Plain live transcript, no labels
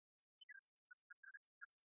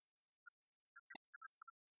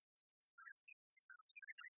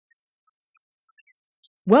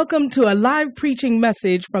Welcome to a live preaching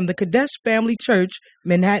message from the Kadesh Family Church,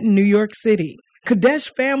 Manhattan, New York City.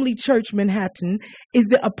 Kadesh Family Church, Manhattan is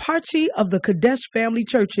the Apache of the Kadesh Family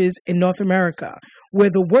Churches in North America,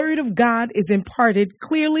 where the Word of God is imparted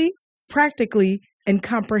clearly, practically, and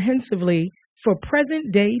comprehensively for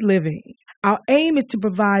present-day living. Our aim is to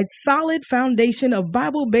provide solid foundation of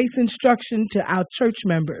Bible-based instruction to our church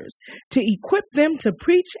members, to equip them to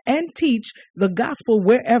preach and teach the gospel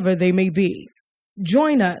wherever they may be.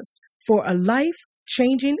 Join us for a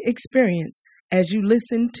life-changing experience as you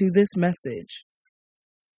listen to this message.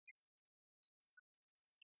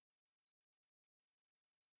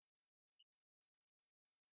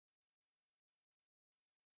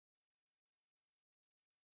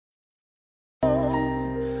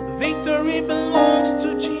 Victory belongs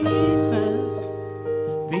to Jesus.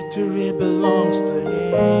 Victory belongs to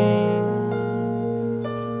Him.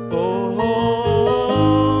 Oh,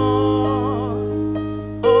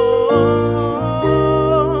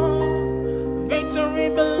 victory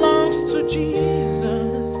belongs to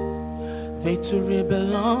Jesus. Victory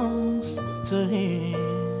belongs to Him.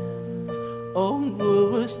 Oh,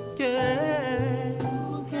 who is scared?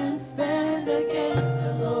 Who can stand against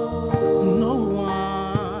the Lord? No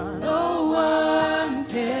one. No one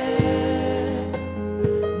can.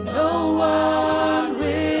 No one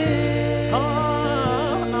will.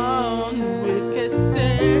 We can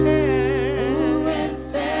stand. Who can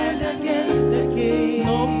stand against the King?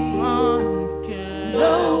 No one can.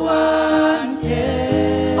 No one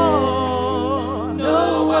can. Oh,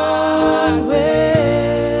 No one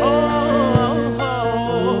will. oh,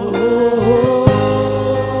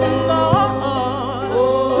 oh,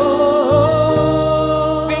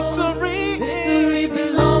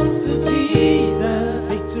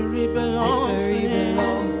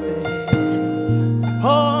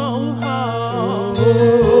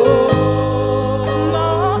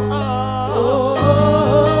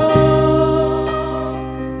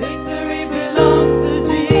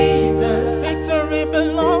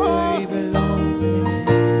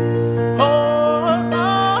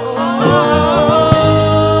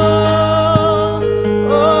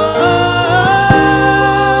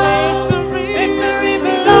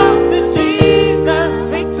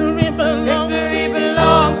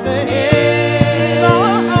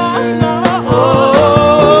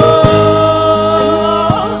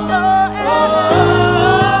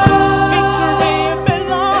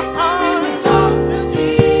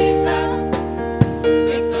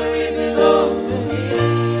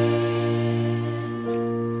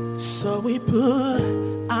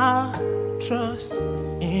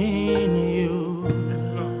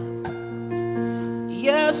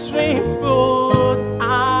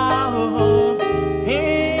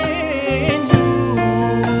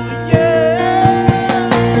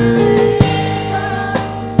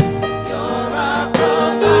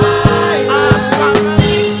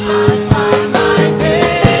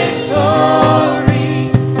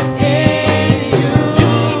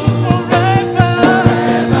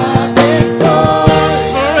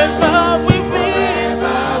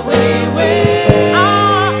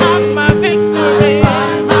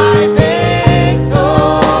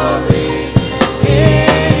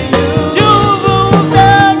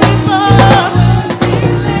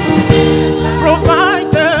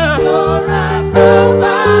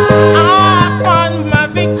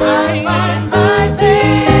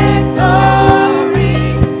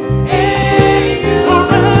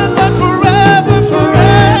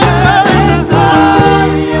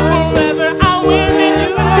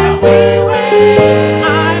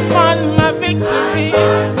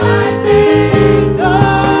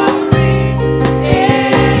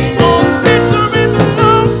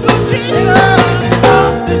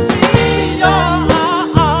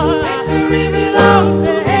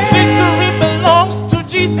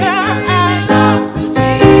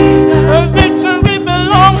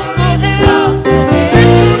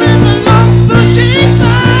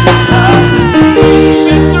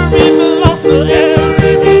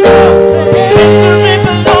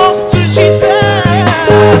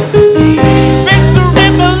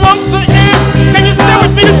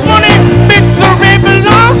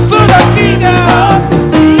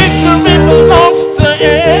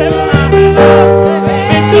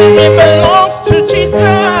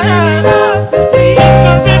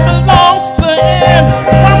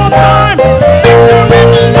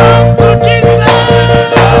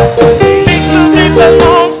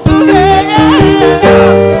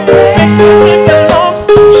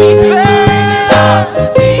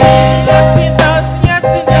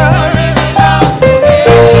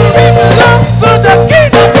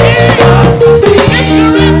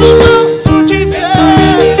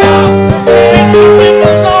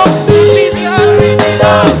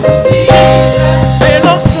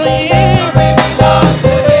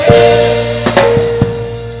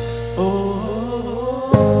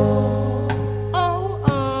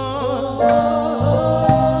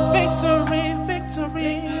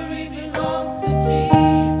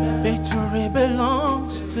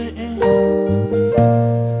 belongs to Him.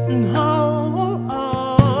 Oh,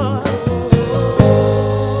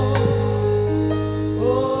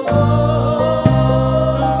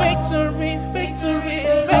 victory, victory,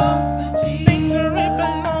 victory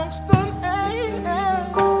belongs to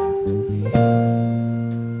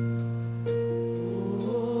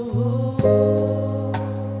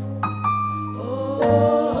Him.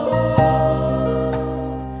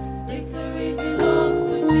 Victory belongs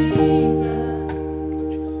to Jesus.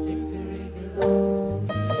 Victory belongs to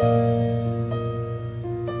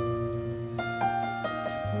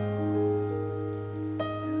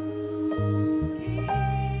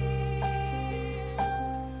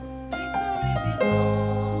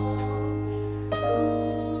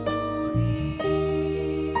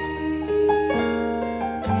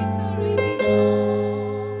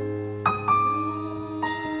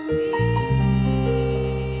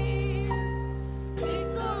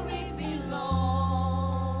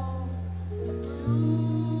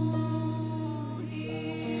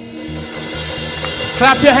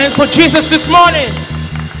Clap your hands for Jesus this morning.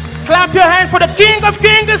 Clap your hands for the King of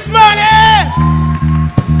Kings this morning.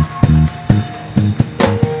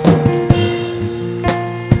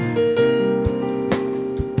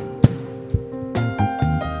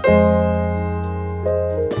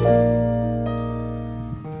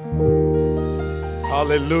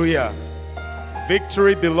 Hallelujah.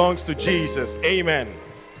 Victory belongs to Jesus. Amen.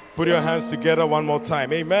 Put your hands together one more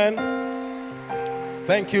time. Amen.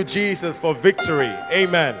 Thank you, Jesus, for victory.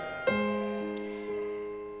 Amen.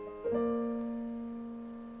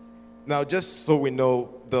 Now, just so we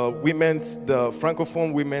know, the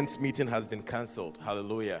Francophone women's meeting has been cancelled.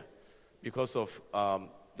 Hallelujah. Because of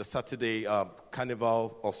the Saturday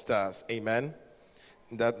Carnival of Stars. Amen.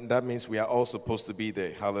 That means we are all supposed to be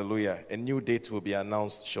there. Hallelujah. A new date will be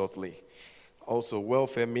announced shortly. Also,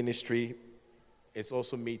 Welfare Ministry is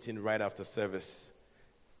also meeting right after service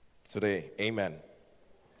today. Amen.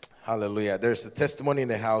 Hallelujah. There's a testimony in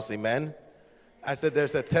the house. Amen. I said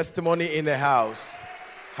there's a testimony in the house.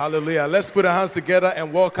 Hallelujah. Let's put our hands together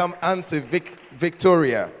and welcome Auntie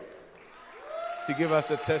Victoria to give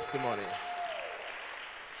us a testimony.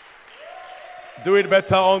 Do it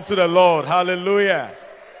better unto the Lord. Hallelujah.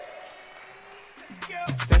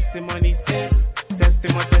 Testimony,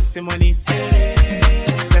 testimony, testimony, testimony,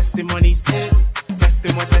 testimony,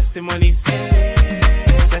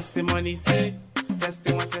 testimony,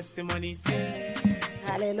 testimony, testimony.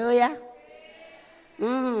 Hallelujah.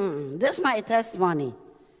 This is my testimony.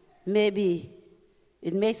 Maybe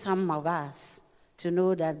it makes some of us to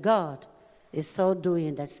know that God is still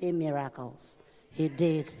doing the same miracles He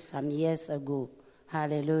did some years ago.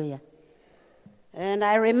 Hallelujah. And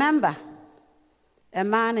I remember a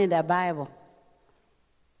man in the Bible.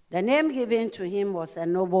 The name given to him was a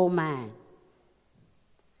noble man.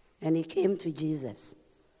 And he came to Jesus.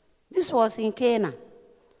 This was in Cana,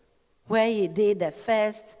 where he did the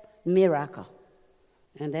first miracle.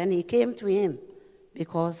 And then he came to him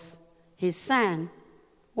because his son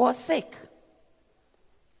was sick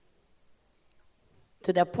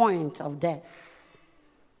to the point of death.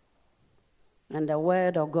 And the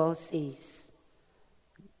word of God says,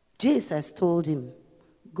 Jesus told him,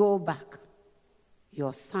 go back,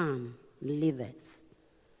 your son liveth.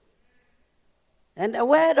 And the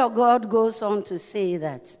word of God goes on to say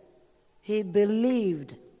that he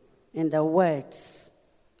believed in the words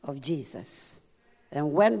of Jesus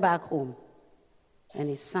and went back home, and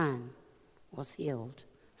his son was healed.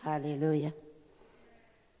 Hallelujah.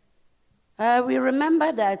 We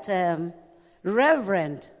remember that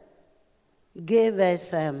Reverend gave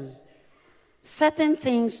us certain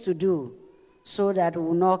things to do so that we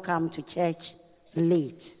will not come to church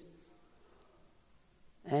late.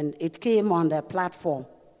 And it came on the platform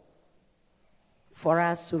for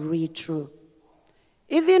us to read through.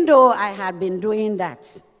 Even though I had been doing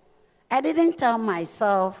that, I didn't tell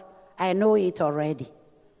myself I know it already.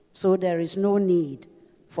 So there is no need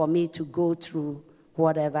for me to go through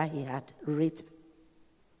whatever he had written.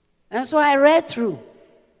 And so I read through.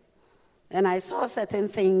 And I saw certain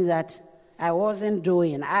things that I wasn't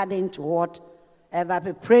doing, adding to whatever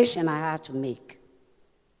preparation I had to make.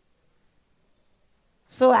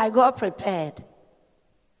 So I got prepared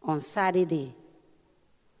on Saturday,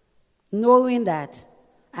 knowing that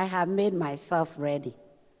I have made myself ready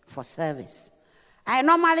for service. I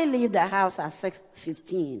normally leave the house at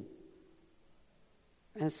 6:15.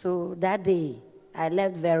 And so that day, I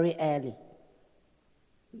left very early.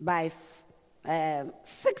 By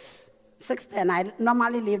 6:10, I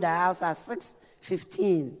normally leave the house at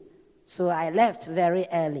 6:15. So I left very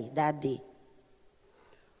early that day.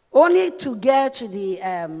 Only to get to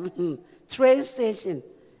train station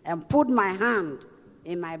and put my hand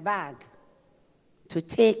in my bag to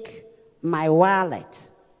take my wallet,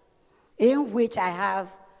 in which I have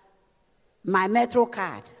my Metro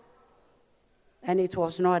card, and it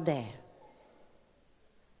was not there.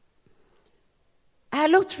 I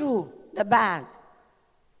looked through the bag,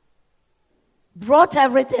 brought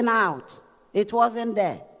everything out. It wasn't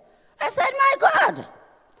there. I said, my God,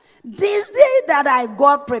 this day that I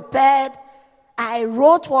got prepared, I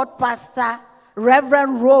wrote what Pastor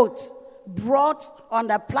Reverend wrote, brought on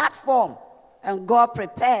the platform, and got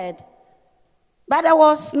prepared. But there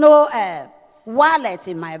was no wallet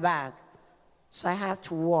in my bag. So I had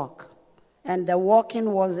to walk. And the walking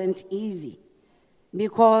wasn't easy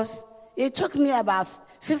because it took me about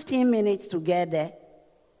 15 minutes to get there.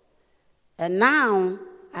 And now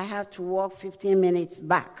I have to walk 15 minutes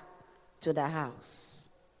back to the house.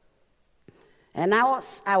 And I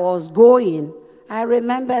was going, I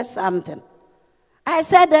remember something. I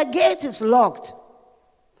said, the gate is locked.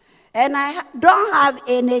 And I don't have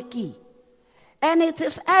any key. And it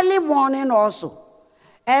is early morning also.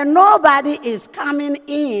 And nobody is coming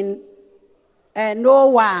in, and no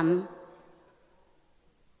one.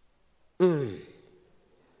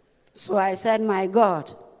 So I said, my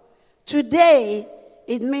God, today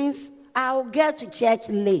it means I'll get to church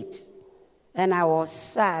late. And I was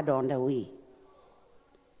sad on the way.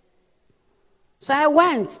 So I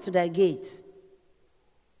went to the gate.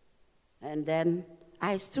 And then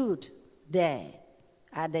I stood there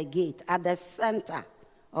at the gate, at the center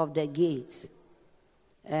of the gate.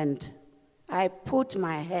 And I put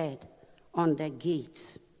my head on the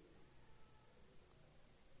gate,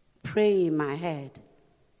 pray in my head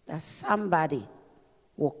that somebody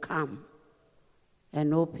will come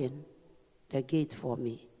and open the gate for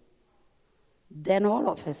me. Then all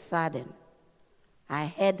of a sudden, I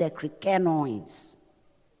heard the cricket noise,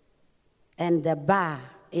 and the bar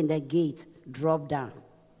in the gate dropped down,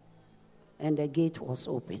 and the gate was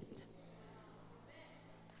opened.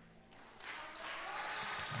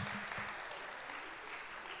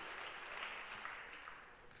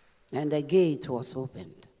 And the gate was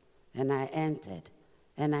opened, and I entered,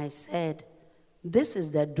 and I said, this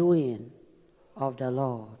is the doing of the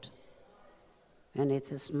Lord, and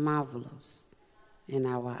it is marvelous in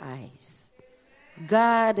our eyes.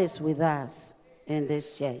 God is with us in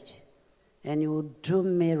this church, and He will do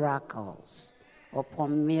miracles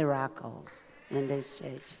upon miracles in this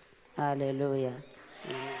church. Hallelujah.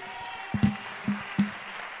 Amen.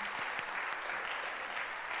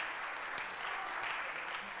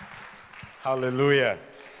 Hallelujah.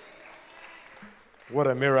 What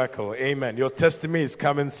a miracle. Amen. Your testimony is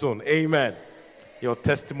coming soon. Amen. Your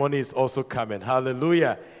testimony is also coming.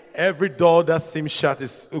 Hallelujah. Every door that seems shut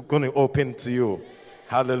is going to open to you.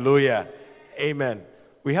 Hallelujah. Amen.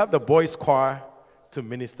 We have the boys' choir to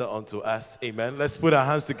minister unto us. Amen. Let's put our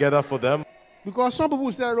hands together for them. Because some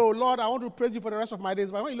people say, oh, Lord, I want to praise you for the rest of my days.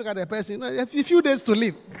 But when you look at the person, a few days to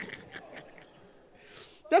live.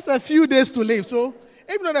 Just a few days to live. So,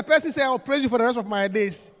 even though the person says, I'll praise you for the rest of my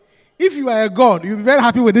days, if you are a God, you'll be very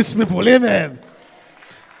happy with these people. Amen.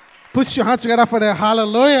 Put your hands together for the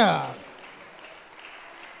hallelujah.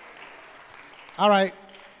 All right.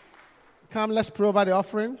 Come, let's pray over the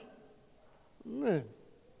offering. Amen.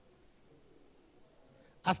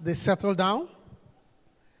 As they settle down,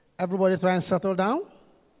 everybody try and settle down.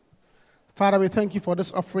 Father, we thank you for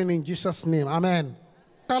this offering in Jesus' name. Amen.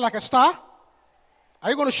 Shine like a star? Are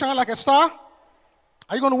you going to shine like a star?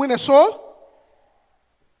 Are you going to win a soul?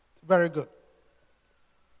 Very good.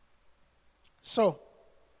 So,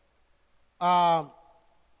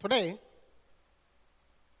 today,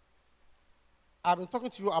 I've been talking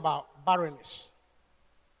to you about barrenness,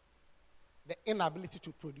 the inability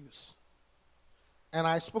to produce. And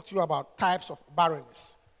I spoke to you about types of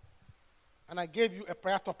barrenness. And I gave you a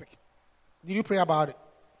prayer topic. Did you pray about it?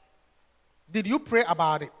 Did you pray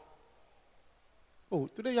about it? Oh,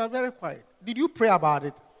 today you are very quiet. Did you pray about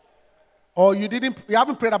it? Or you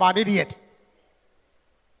haven't prayed about it yet?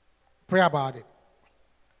 Pray about it.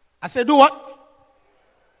 I said, do what?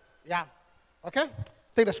 Yeah. Okay?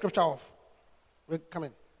 Take the scripture off. We'll come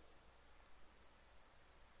in.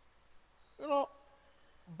 You know,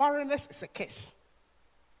 barrenness is a curse.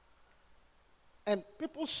 And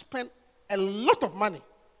people spend a lot of money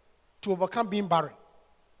to overcome being barren.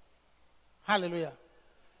 Hallelujah.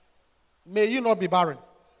 May you not be barren.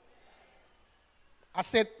 I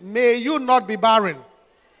said, may you not be barren.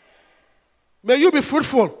 May you be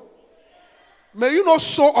fruitful. May you not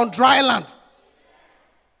sow on dry land.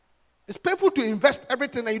 It's painful to invest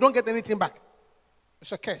everything and you don't get anything back.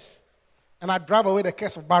 It's a curse. And I drive away the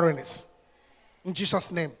curse of barrenness. In Jesus'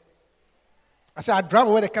 name. I say, I drive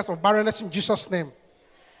away the curse of barrenness in Jesus' name.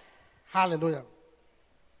 Hallelujah.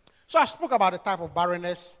 So I spoke about the type of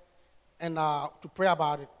barrenness and to pray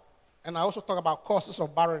about it. And I also talk about causes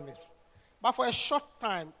of barrenness. But for a short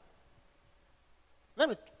time, let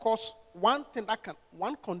me cause one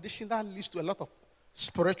condition that leads to a lot of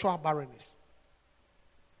spiritual barrenness.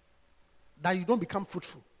 That you don't become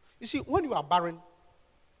fruitful. You see, when you are barren,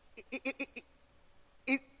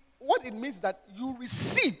 what it means that you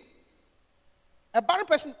receive. A barren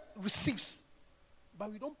person receives,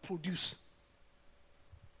 but we don't produce.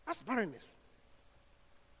 That's barrenness.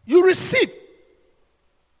 You receive.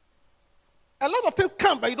 A lot of things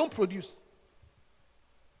come, but you don't produce.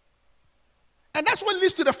 And that's what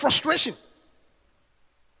leads to the frustration.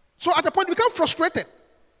 So at a point, you become frustrated.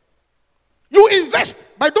 You invest,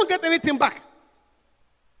 but you don't get anything back.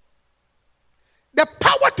 The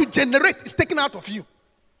power to generate is taken out of you.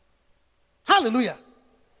 Hallelujah.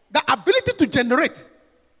 The ability to generate.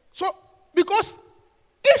 So, because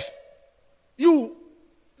if you,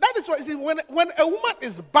 that is what you see, when a woman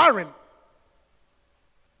is barren,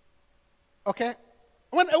 okay,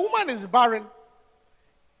 when a woman is barren,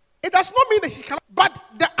 it does not mean that she cannot, but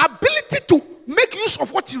the ability to make use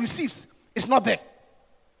of what she receives is not there.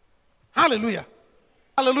 Hallelujah.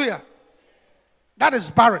 Hallelujah. That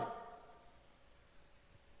is barren.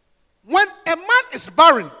 When a man is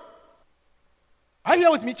barren, are you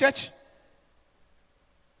here with me, church?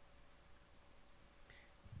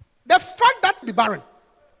 The fact that be barren.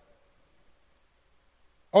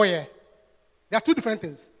 Oh yeah. There are two different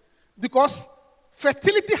things. Because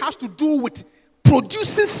fertility has to do with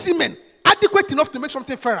producing semen adequate enough to make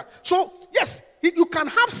something fairer. So, yes, you can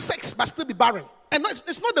have sex but still be barren. And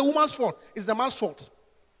it's not the woman's fault, it's the man's fault.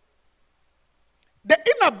 The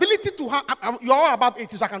inability to have, you're all about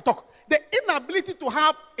 80, so I can talk. The inability to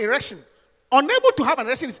have erection, unable to have an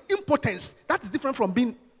erection is impotence. That is different from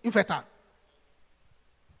being infertile.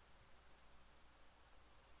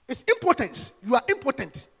 It's impotence. You are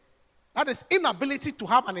impotent. That is inability to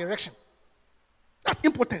have an erection. That's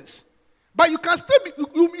impotence. But you can still be,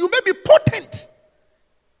 you may be potent,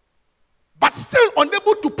 but still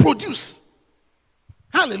unable to produce.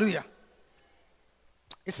 Hallelujah.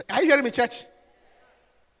 Are you hearing me, church?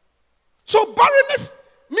 So barrenness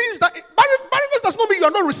means that barrenness does not mean you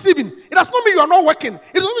are not receiving. It does not mean you are not working.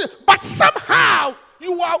 It does not mean, but somehow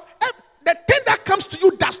you are, the thing that comes to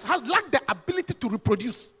you does lack the ability to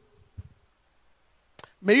reproduce.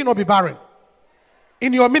 May you not be barren.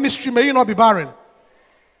 In your ministry, may you not be barren.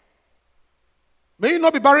 May you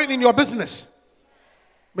not be barren in your business.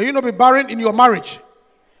 May you not be barren in your marriage.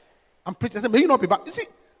 I'm preaching. May you not be barren. You see,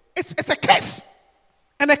 it's a curse.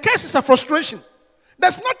 And a curse is a frustration.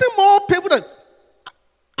 There's nothing more painful than,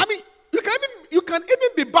 I mean, you can even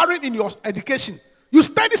be barren in your education. You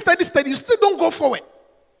study, you still don't go forward.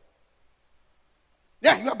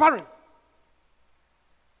 Yeah, you are barren.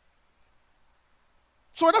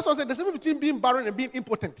 So that's what I'm saying. There's a difference between being barren and being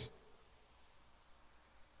impotent.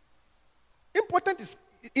 Impotent is,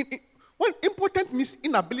 when impotent means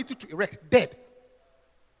inability to erect, dead.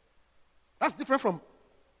 That's different from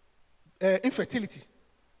infertility.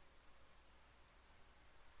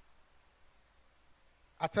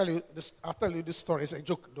 I'll tell you this story. It's a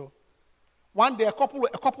joke, though. One day, a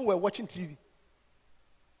couple were watching TV.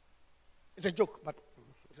 It's a joke, but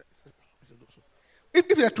it's a joke.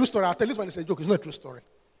 If it's a true story, I'll tell this one is a joke. It's not a true story.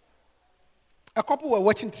 A couple were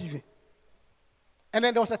watching TV. And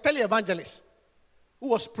then there was a televangelist who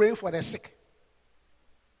was praying for the sick.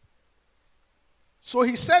 So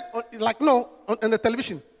he said, on the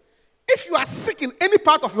television, if you are sick in any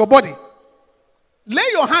part of your body, lay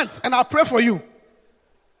your hands and I'll pray for you.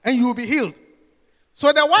 And you will be healed.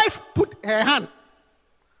 So the wife put her hand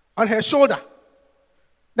on her shoulder.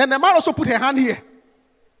 Then the man also put her hand here.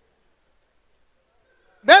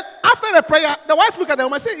 Then after the prayer, the wife looked at the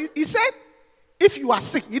woman and said, he said, if you are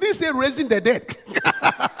sick, he didn't say raising the dead.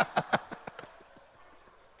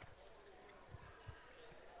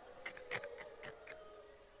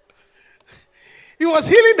 He was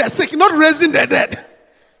healing the sick, not raising the dead.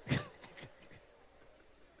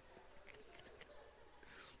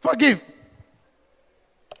 Forgive.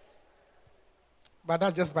 But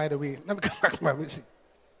that's just by the way. Let me come back to my message.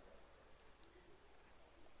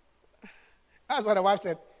 That's what the wife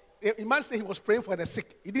said. The man said he was praying for the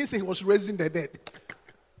sick. He didn't say he was raising the dead.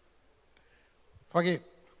 Forgive.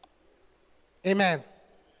 Amen.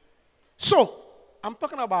 So, I'm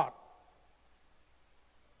talking about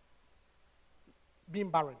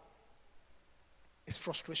being barren. It's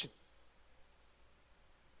frustration.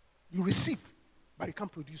 You receive, but you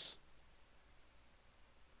can't produce.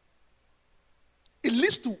 It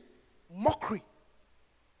leads to mockery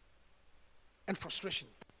and frustration.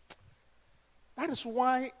 That is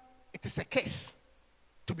why it is a curse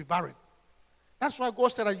to be barren. That's why God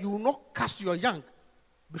said that you will not cast your young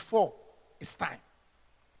before it's time.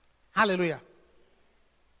 Hallelujah.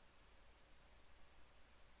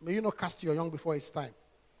 May you not cast your young before it's time.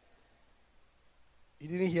 You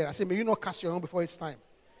didn't hear. I said, may you not cast your young before it's time.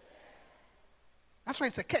 That's why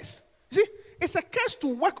it's a curse. See, it's a curse to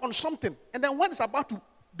work on something, and then when it's about to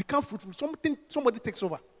become fruitful, somebody takes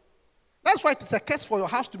over. That's why it is a curse for your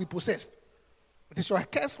house to be possessed. It is a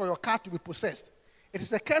curse for your car to be possessed. It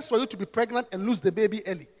is a curse for you to be pregnant and lose the baby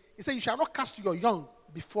early. He said, you shall not cast your young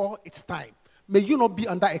before it's time. May you not be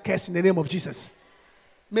under a curse in the name of Jesus.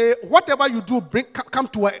 May whatever you do come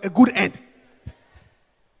to a good end.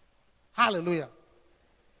 Hallelujah.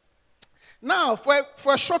 Now,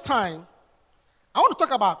 for a short time, I want to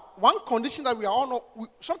talk about one condition that we are all not,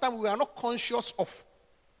 sometimes we are not conscious of.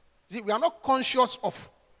 See, we are not conscious of,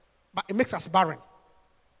 but it makes us barren.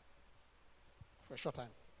 For a short time.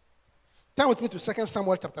 Turn with me to 2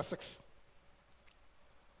 Samuel chapter 6.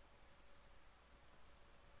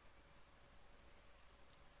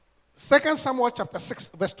 Second Samuel chapter 6,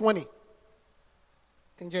 verse 20.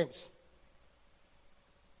 King James.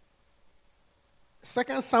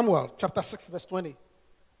 2 Samuel chapter 6, verse 20.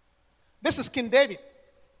 This is King David.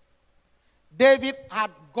 David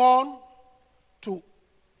had gone to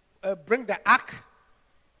bring the ark.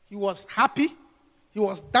 He was happy. He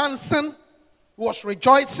was dancing. He was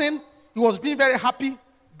rejoicing. He was being very happy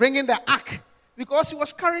bringing the ark because he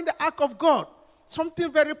was carrying the ark of God.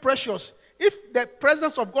 Something very precious. If the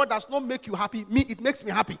presence of God does not make you happy, it makes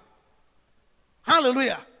me happy.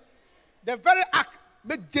 Hallelujah. The very ark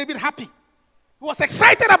made David happy. He was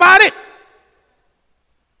excited about it.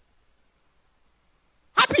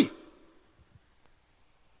 Happy.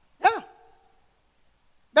 Yeah.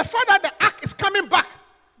 The fact that the ark is coming back,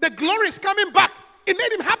 the glory is coming back, it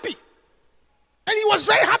made him happy. And he was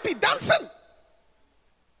very happy, dancing.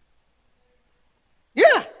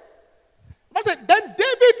 Yeah. Then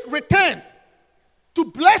David returned to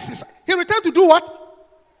bless his. He returned to do what?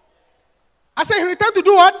 I said he returned to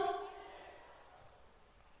do what?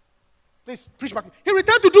 Please, preach back. He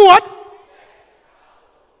returned to do what?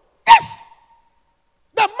 Yes.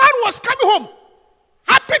 The man was coming home,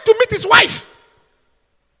 happy to meet his wife.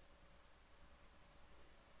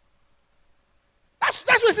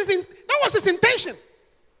 That was his intention.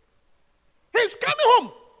 He's coming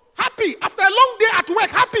home, happy, after a long day at work,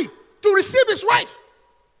 happy to receive his wife,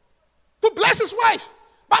 to bless his wife.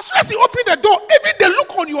 But as soon as he opened the door, even the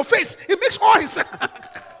look on your face, it makes all his...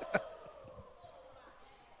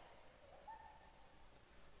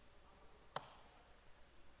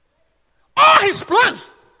 all his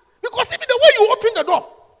plans. Because even the way you open the door.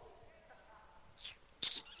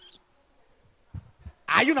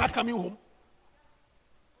 Are you not coming home?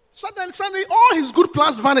 Suddenly, all his good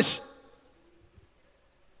plans vanish.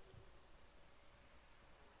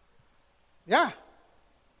 Yeah.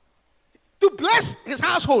 To bless his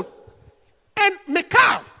household. And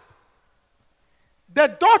Michal,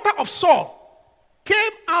 the daughter of Saul,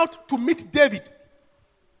 came out to meet David.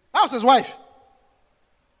 That was his wife.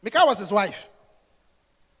 Michal was his wife.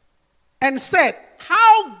 And said,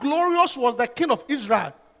 how glorious was the king of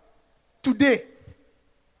Israel today.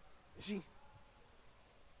 You see,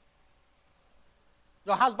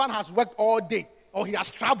 your husband has worked all day, or he has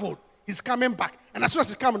traveled. He's coming back. And as soon as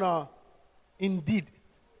he's coming, indeed.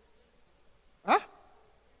 Huh?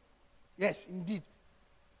 Yes, indeed.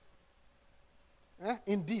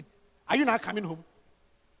 Indeed. Are you not coming home?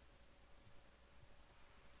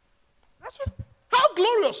 That's what. How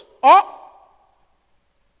glorious. Or,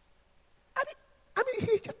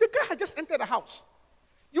 the guy had just entered the house.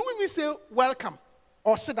 You will say, welcome,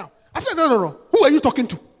 or sit down. I said, no. Who are you talking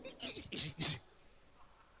to? You see.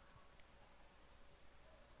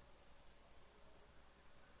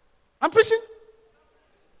 I'm preaching.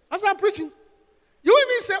 I said, I'm preaching. You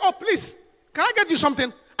even say, oh, please, can I get you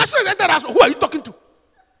something? I said, enter the house. Who are you talking to?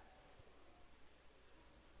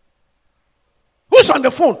 Who's on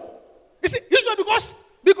the phone? You see, usually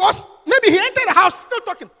because maybe he entered the house still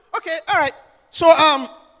talking. Okay, all right. So,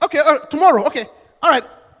 tomorrow, okay. All right.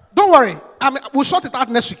 Don't worry. We'll sort it out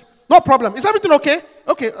next week. No problem. Is everything okay?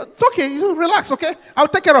 Okay, it's okay. You relax, okay? I'll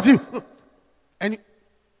take care of you. And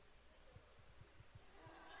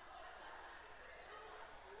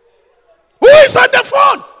who is on the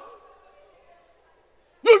phone?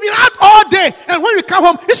 You've been out all day, and when you come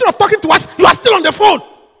home, instead of talking to us, you are still on the phone.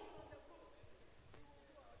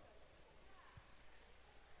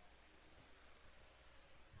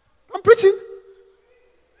 I'm preaching.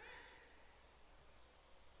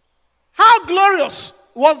 How glorious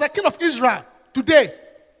was the king of Israel today,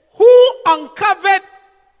 who uncovered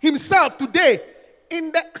himself today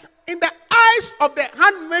in the eyes of the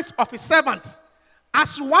handmaids of his servant,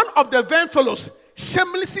 as one of the vain fellows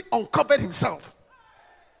shamelessly uncovered himself.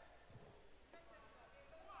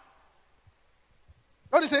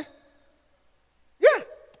 What do you say? Yeah.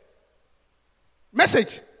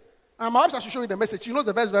 Message. My wife, I should show you the message. She knows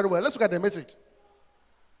the verse very well. Let's look at the message.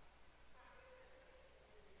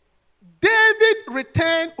 David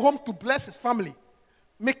returned home to bless his family.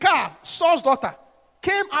 Michal, Saul's daughter,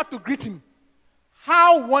 came out to greet him.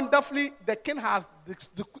 How wonderfully the king has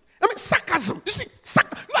sarcasm. You see,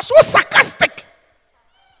 you are so sarcastic.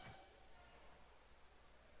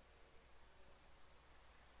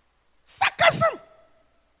 Sarcasm.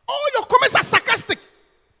 All your comments are sarcastic.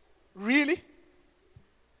 Really?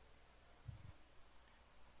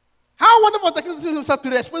 How wonderful the king exposes himself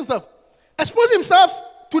to expose himself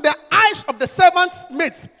to the eyes of the servants'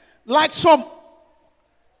 mates, like some.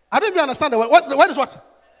 I don't even understand the word. What is what?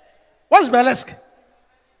 What is burlesque?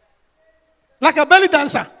 Like a belly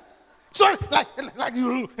dancer. So, like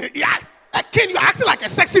you, yeah, a king, you're acting like a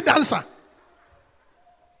sexy dancer.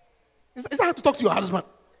 Is that how to talk to your husband?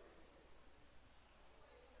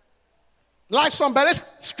 Like some burlesque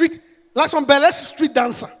street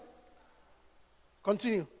dancer.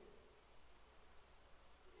 Continue.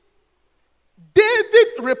 David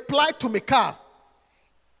replied to Michal,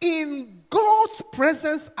 in God's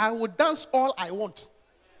presence, I will dance all I want.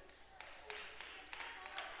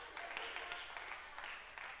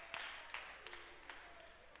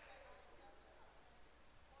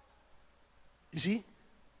 You see,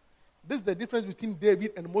 this is the difference between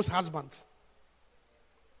David and most husbands.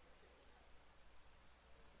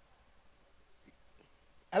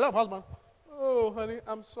 I love husband. Oh, honey,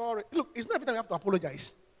 I'm sorry. Look, it's not every time you have to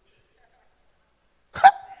apologize.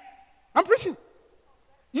 I'm preaching.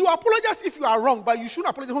 You apologize if you are wrong, but you shouldn't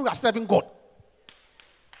apologize when you are serving God.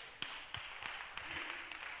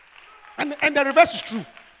 And the reverse is true.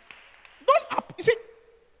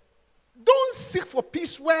 Don't seek for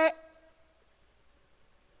peace where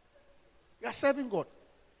you are serving God.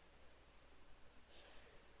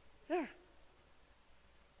 Yeah.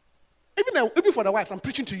 Even for the wives, I'm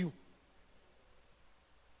preaching to you.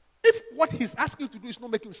 If what he's asking you to do is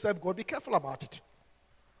not making you serve God, be careful about it.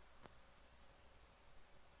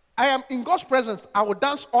 I am in God's presence. I will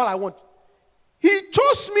dance all I want. He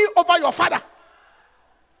chose me over your father.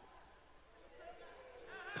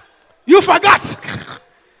 You forgot.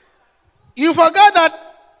 You forgot that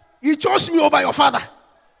he chose me over your father.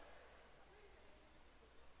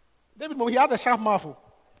 David, he had a sharp mouth.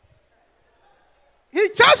 He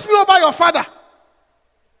chose me over your father.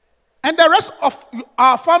 And the rest of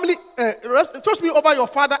our family, chose me over your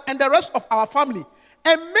father and the rest of our family.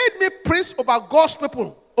 And made me prince over God's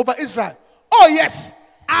people, over Israel. Oh yes,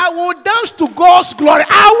 I will dance to God's glory.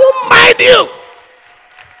 I won't mind you.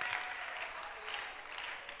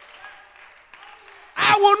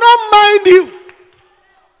 I will not mind you.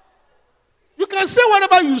 You can say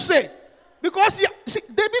whatever you say. Because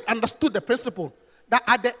David understood the principle that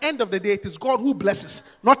at the end of the day, it is God who blesses,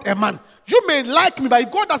 not a man. You may like me, but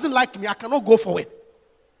if God doesn't like me, I cannot go for it.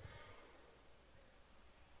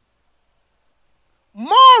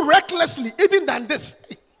 More recklessly, even than this.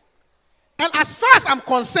 And as far as I'm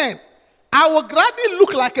concerned, I will gladly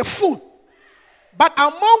look like a fool. But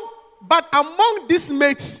among these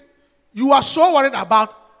mates, you are so worried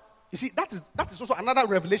about. You see, that is also another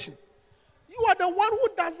revelation. You are the one who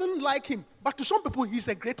doesn't like him. But to some people, he's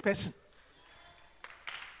a great person.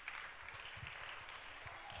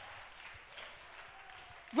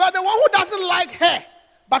 You are the one who doesn't like her.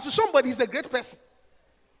 But to somebody, he's a great person.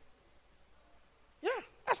 Yeah,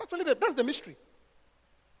 that's the mystery.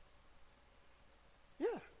 Yeah.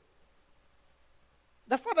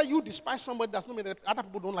 The fact that you despise somebody does not mean that other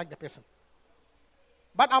people don't like the person.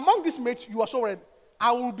 But among these mates, you are so worried.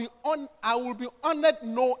 I will be honored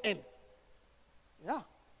no end. Yeah.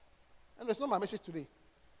 And that's not my message today.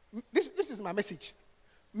 This is my message.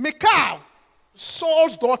 Michal,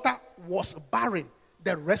 Saul's daughter, was barren.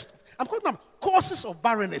 The rest, I'm calling them causes of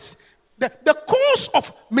barrenness. The cause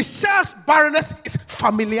of Michal's barrenness is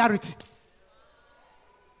familiarity.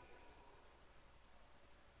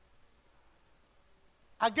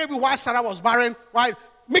 I gave you why Sarah was barren. Why?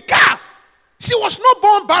 Michal, she was not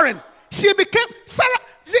born barren. Sarah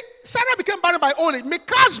became barren by old age.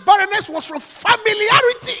 Michal's barrenness was from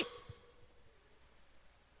familiarity.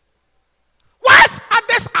 Whilst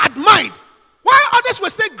others admired, while others were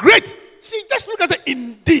saying great, she just looked and said,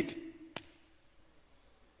 indeed.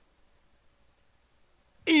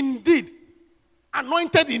 Indeed.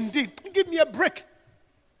 Anointed indeed. Give me a break.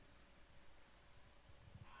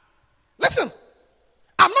 Listen,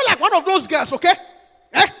 I'm not like one of those girls, okay?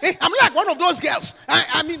 I'm like one of those girls.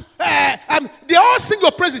 They all sing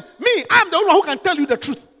your praises. Me, I'm the only one who can tell you the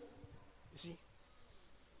truth. You see?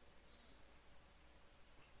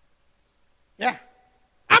 Yeah.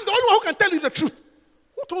 I'm the only one who can tell you the truth.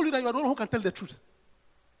 Who told you that you are the only one who can tell the truth?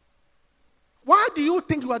 Why do you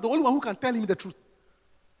think you are the only one who can tell him the truth?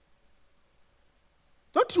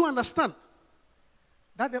 Don't you understand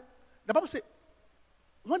that the Bible says,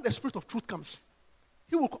 when the Spirit of truth comes,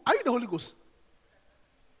 he will come. Are you the Holy Ghost?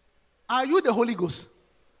 Are you the Holy Ghost?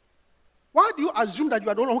 Why do you assume that you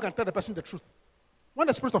are the only one who can tell the person the truth? When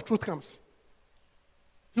the Spirit of truth comes,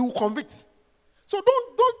 he will convict. So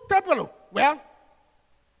don't tell people, well,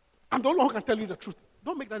 I'm the only one who can tell you the truth.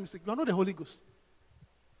 Don't make that mistake. You are not the Holy Ghost.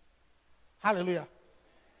 Hallelujah.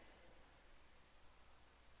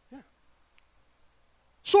 Yeah.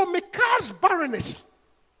 So Michal's barrenness,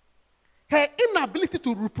 her inability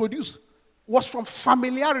to reproduce, was from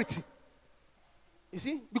familiarity. You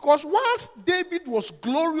see? Because whilst David was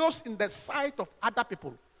glorious in the sight of other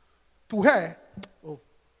people, to her,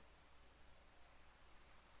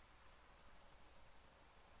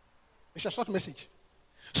 it's a short message.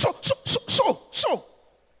 So,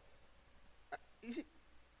 you see,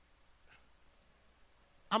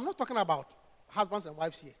 I'm not talking about husbands and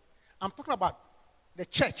wives here. I'm talking about the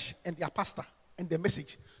church and their pastor and the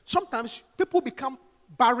message. Sometimes people become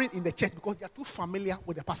barren in the church because they are too familiar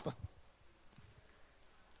with the pastor.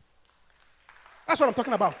 That's what I'm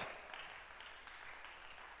talking about.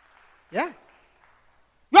 Yeah.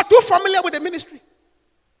 You are too familiar with the ministry.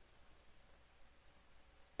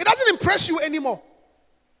 It doesn't impress you anymore.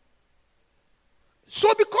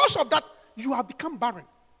 So because of that, you have become barren.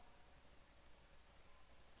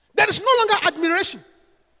 There is no longer admiration.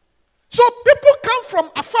 So people come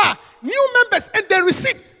from afar, new members, and they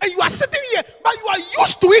receive, and you are sitting here, but you are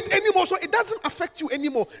used to it anymore, so it doesn't affect you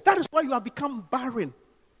anymore. That is why you have become barren.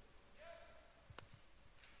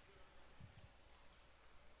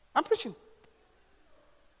 I'm preaching.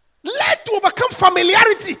 Learn to overcome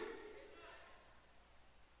familiarity.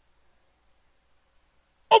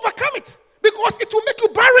 Overcome it, because it will make you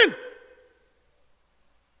barren.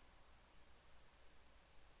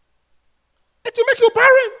 It will make you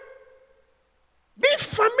barren. Be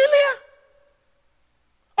familiar.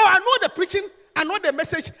 Oh, I know the preaching, I know the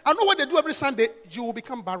message, I know what they do every Sunday. You will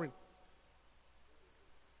become barren.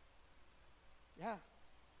 Yeah.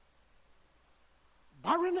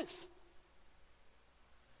 Barrenness.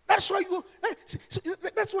 That's why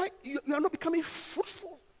you are not becoming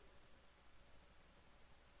fruitful.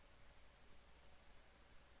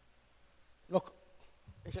 Look,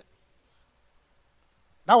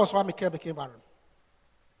 that was why Michal became barren.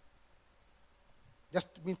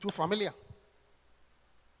 Just being too familiar.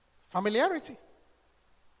 Familiarity.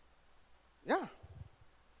 Yeah.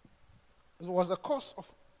 It was the cause of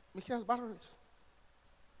Michal's barrenness.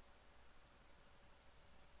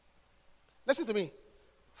 Listen to me.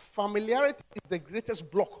 Familiarity is the greatest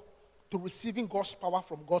block to receiving God's power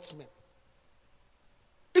from God's men.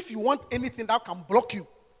 If you want anything that can block you,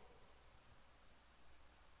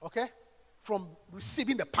 okay, from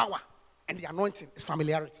receiving the power and the anointing, is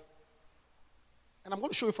familiarity. And I'm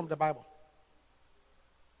going to show you from the Bible.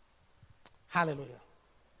 Hallelujah.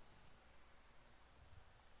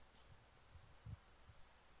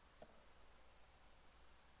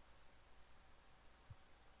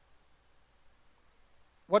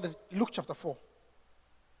 What is Luke chapter 4?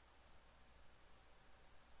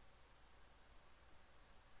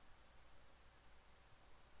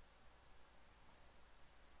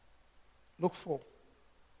 Luke 4.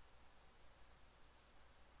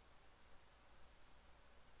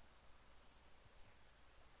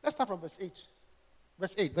 Let's start from verse 8.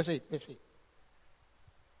 Verse 8.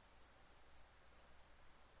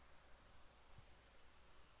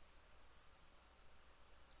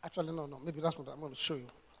 Actually, no. Maybe that's not what I'm going to show you.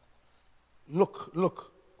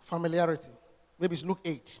 Look. Familiarity. Maybe it's Luke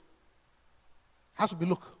 8. Has to be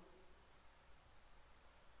Luke.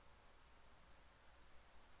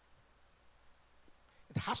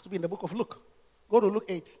 It has to be in the book of Luke. Go to Luke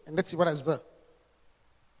 8 and let's see what is there.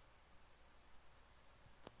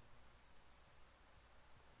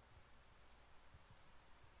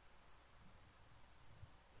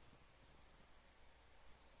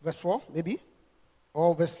 Verse 4, maybe.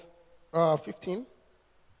 Or verse 15.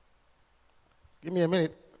 Give me a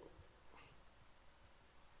minute.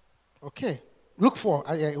 Okay. Luke 4.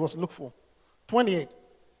 Yeah, it was Luke 4. 28.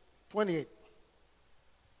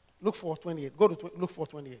 Luke 4, 28. Go to Luke 4,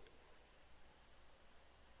 28.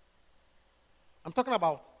 I'm talking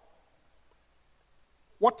about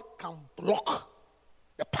what can block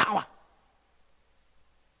the power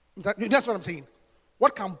That's what I'm saying.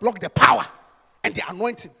 What can block the power and the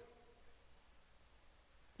anointing?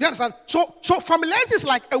 You understand? So familiarity is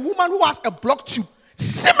like a woman who has a blocked tube.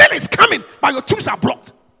 Semen is coming, but your tubes are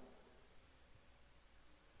blocked.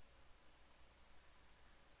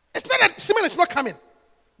 It's not that semen is not coming,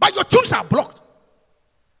 but your tubes are blocked.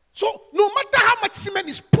 So no matter how much semen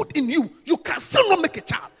is put in you, you can still not make a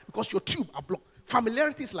child because your tube are blocked.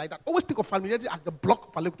 Familiarity is like that. Always think of familiarity as the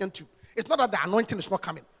blocked fallopian tube. It's not that the anointing is not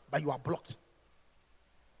coming, but you are blocked.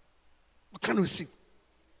 You can't receive.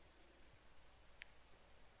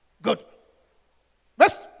 Good.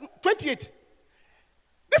 Verse 28.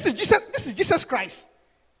 This is Jesus Christ.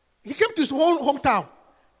 He came to his own hometown.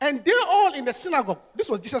 And they're all in the synagogue. This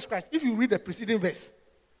was Jesus Christ. If you read the preceding verse.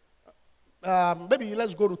 Maybe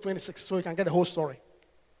let's go to 26 so you can get the whole story.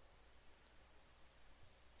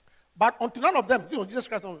 But unto none of them, Jesus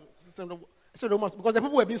Christ said because the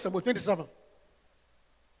people were being summoned, 27.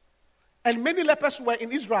 And many lepers were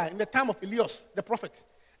in Israel in the time of Elias, the prophet.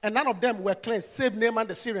 And none of them were cleansed, save Naaman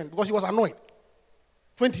the Syrian, because he was annoyed.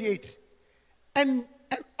 28. And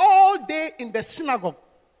all day in the synagogue,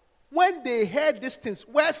 when they heard these things,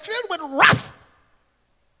 were filled with wrath.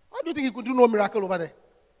 Why do you think he could do no miracle over there?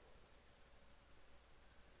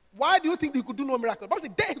 Why do you think he could do no miracle? Because the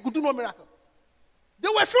day he could do no miracle. They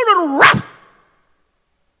were filled with wrath,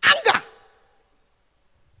 anger.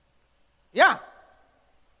 Yeah.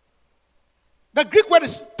 The Greek word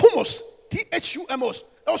is thumos, Thumos.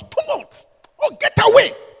 There was tumult. Oh, get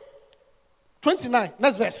away. 29,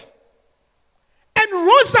 next verse. And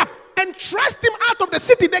rose up and thrust him out of the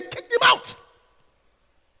city. They kicked him out.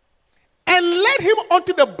 And led him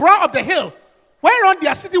onto the brow of the hill, whereon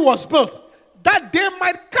their city was built, that they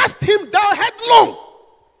might cast him down headlong.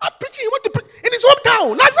 I'm preaching. He went to preach in his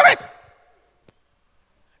hometown, Nazareth.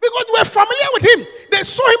 Because they were familiar with him. They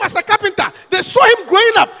saw him as a carpenter. They saw him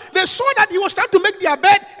growing up. They saw that he was trying to make their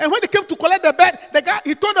bed. And when they came to collect the bed, the guy,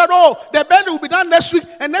 he told them, oh, the bed will be done next week.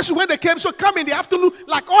 And next week when they came, so come in the afternoon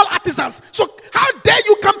like all artisans. So how dare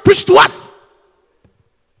you come preach to us?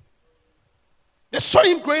 They saw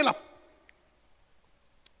him growing up.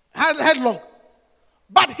 Headlong.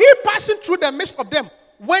 But he passing through the midst of them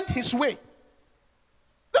went his way.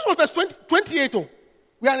 This was verse 28. Oh.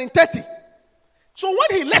 We are in 30. So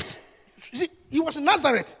when he left, he was in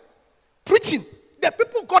Nazareth preaching. The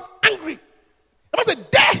people got angry. There was a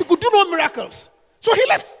day he could do no miracles. So he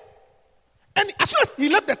left. And as soon as he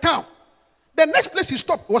left the town, the next place he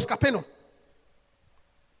stopped was Capernaum.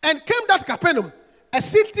 And came down to Capernaum, a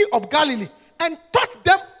city of Galilee, and taught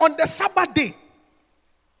them on the Sabbath day.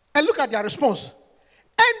 And look at their response.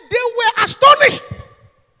 And they were astonished.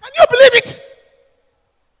 Can you believe it?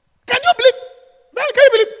 Can you believe? Can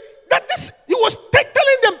you believe that this? He was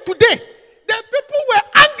telling them today. The people were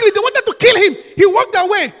angry. They wanted to kill him. He walked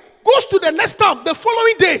away. Goes to the next town the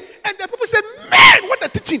following day. And the people said, man, what a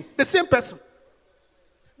teaching. The same person.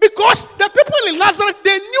 Because the people in Nazareth,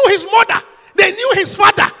 they knew his mother. They knew his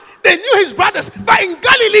father. They knew his brothers. But in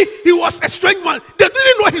Galilee, he was a strange man. They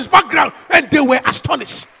didn't know his background. And they were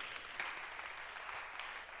astonished.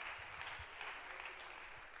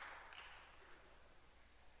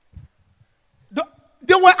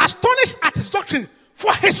 They were astonished at his doctrine,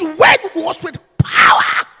 for his word was with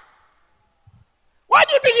power. Why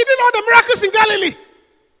do you think he did all the miracles in Galilee?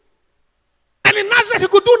 And in Nazareth, he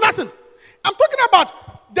could do nothing. I'm talking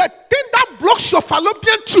about the thing that blocks your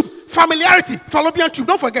fallopian tube. Familiarity, fallopian tube.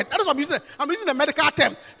 Don't forget. That is what I'm using. I'm using the medical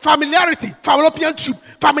term. Familiarity, fallopian tube.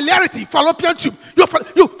 Familiarity, fallopian tube. Your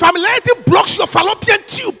familiarity blocks your fallopian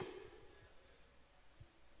tube.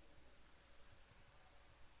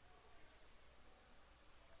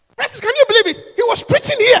 Can you believe it? He was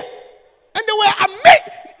preaching here. And they were amazed.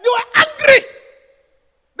 They were angry.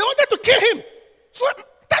 They wanted to kill him. So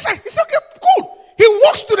Tasha, he said, okay, cool. He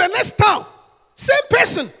walks to the next town. Same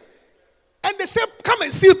person. And they said, come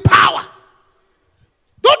and see power.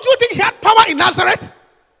 Don't you think he had power in Nazareth?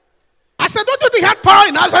 I said, don't you think he had power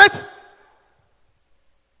in Nazareth?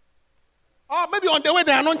 Or maybe on the way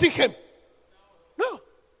the anointing came. No.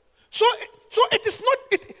 So it is not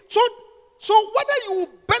it. So whether you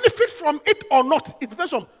benefit from it or not, it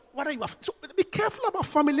depends on whether you have. So be careful about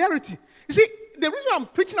familiarity. You see, the reason I'm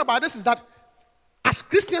preaching about this is that as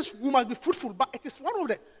Christians, we must be fruitful. But it is one of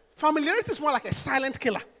the familiarity is more like a silent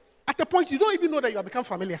killer. At the point you don't even know that you have become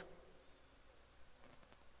familiar.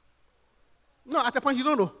 No, at the point you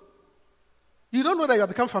don't know. You don't know that you have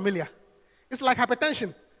become familiar. It's like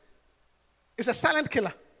hypertension. It's a silent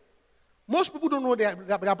killer. Most people don't know their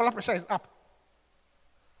blood pressure is up.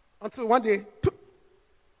 Until one day,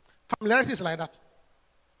 familiarity is like that.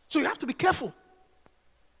 So you have to be careful.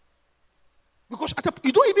 Because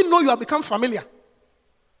you don't even know you have become familiar.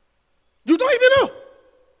 You don't even know.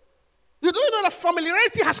 You don't even know that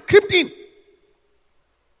familiarity has crept in.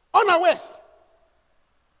 Unawares.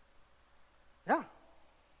 Yeah.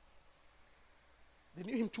 They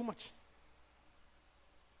knew him too much.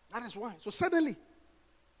 That is why. So suddenly,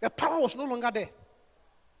 the power was no longer there.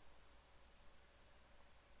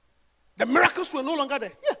 The miracles were no longer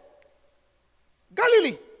there. Yeah.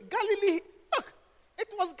 Galilee. Look, it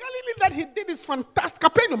was Galilee that he did his fantastic.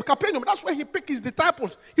 Capernaum. That's where he picked his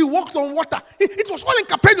disciples. He walked on water. It was all in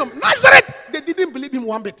Capernaum. Nazareth, they didn't believe him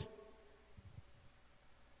one bit.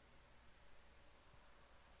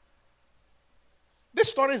 This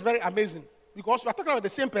story is very amazing because we are talking about the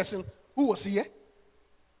same person who was here.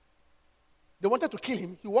 They wanted to kill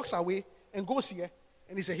him. He walks away and goes here,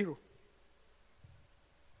 and he's a hero.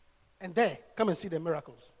 And there, come and see the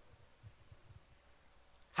miracles.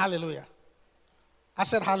 Hallelujah. I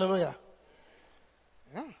said hallelujah.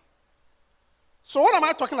 Yeah. So what am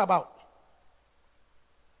I talking about?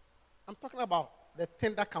 I'm talking about the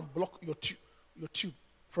thing that can block your tube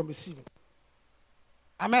from receiving.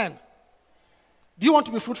 Amen. Do you want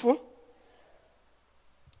to be fruitful?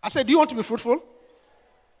 I said, do you want to be fruitful?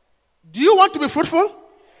 Do you want to be fruitful?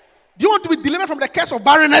 Do you want to be delivered from the curse of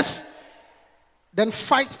barrenness? Then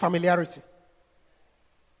fight familiarity.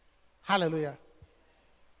 Hallelujah.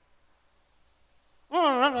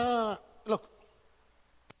 Look,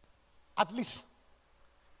 at least,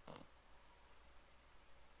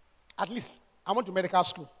 I went to medical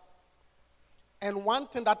school. And one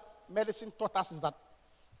thing that medicine taught us is that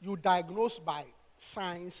you diagnose by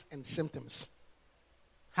signs and symptoms.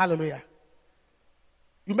 Hallelujah.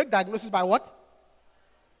 You make diagnosis by what?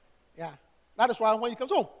 Yeah. That is why when you come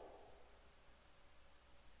home,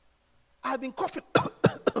 I've been coughing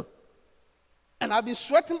and I've been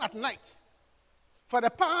sweating at night. For the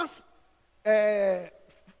past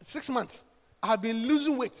 6 months, I have been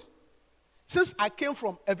losing weight. Since I came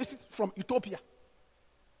from a visit from Ethiopia.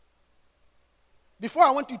 Before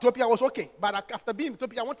I went to Ethiopia, I was okay. But after being in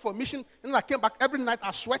Ethiopia, I went for a mission. And I came back every night.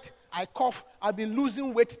 I sweat. I cough. I've been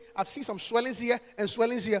losing weight. I've seen some swellings here and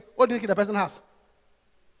swellings here. What do you think the person has?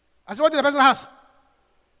 I said, what do the person has?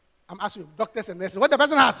 I'm asking doctors and nurses. What the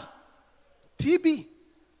person has? TB.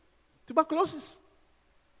 Tuberculosis.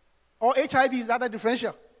 Or HIV is other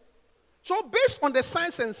differential. So based on the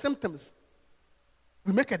signs and symptoms,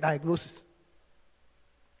 we make a diagnosis.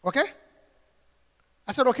 Okay?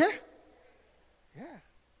 I said, okay? Yeah.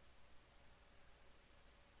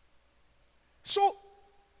 So,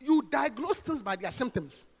 you diagnose things by their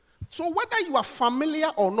symptoms. So, whether you are familiar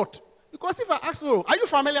or not, because if I ask you, are you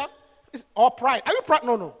familiar? Or pride? Are you proud?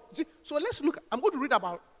 No. See, so, let's look. I'm going to read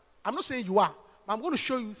about, I'm not saying you are, but I'm going to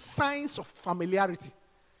show you signs of familiarity.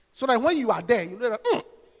 So that when you are there, you know that,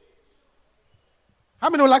 How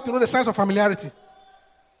many would like to know the signs of familiarity?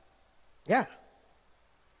 Yeah.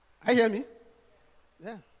 I hear me?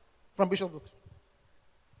 Yeah. From Bishop's book.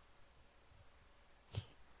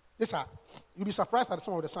 You'll be surprised at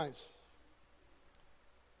some of the signs.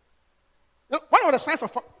 You know, one of the signs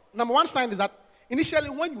of, number one sign is that initially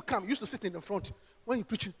when you come, you used to sit in the front when you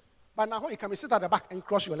preach. But now when you come, you sit at the back and you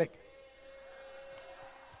cross your leg.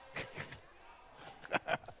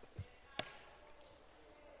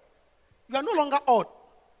 You are no longer odd.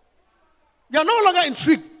 You are no longer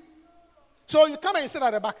intrigued. So you come and you sit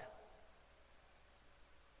at the back.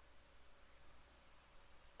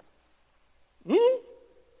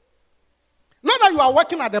 Not that you are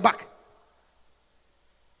working at the back.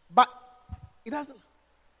 But it doesn't.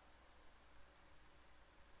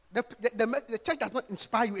 The church does not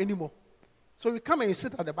inspire you anymore. So you come and you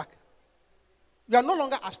sit at the back. You are no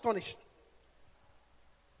longer astonished.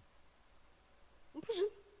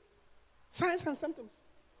 Signs and symptoms.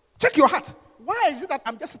 Check your heart. Why is it that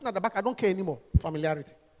I'm just sitting at the back? I don't care anymore.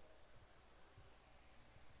 Familiarity.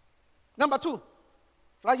 Number 2.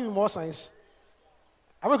 Should I give you more signs?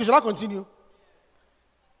 Should I continue?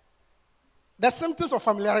 The symptoms of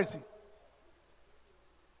familiarity.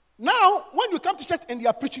 Now, when you come to church and they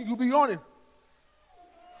are preaching, you'll be yawning.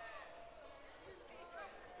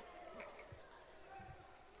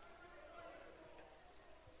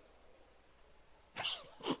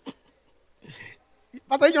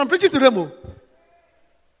 Pastor, I'm preaching to them. Do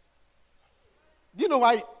you know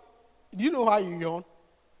why? Do you know why you yawn?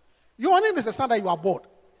 Yawning is a sign that you are bored.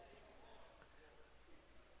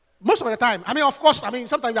 Most of the time. Of course,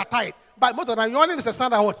 sometimes you are tired. But most of the time, yawning is a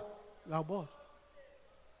sign that what? You are bored.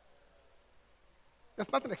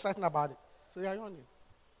 There's nothing exciting about it. So you are yawning.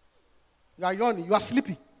 You are yawning. You are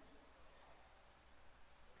sleepy.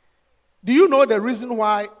 Do you know the reason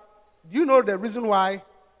why?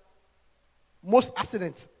 most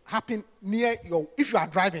accidents happen near if you are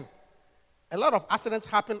driving, a lot of accidents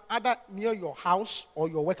happen either near your house or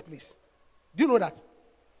your workplace. Do you know that?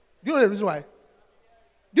 Do you know the reason why?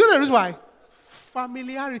 Do you know the reason why?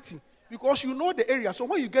 Familiarity. Because you know the area. So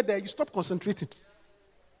when you get there, you stop concentrating.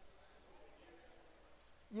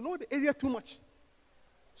 You know the area too much.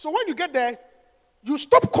 So when you get there, you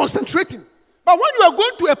stop concentrating. But when you are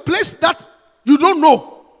going to a place that you don't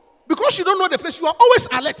know, because you don't know the place, you are always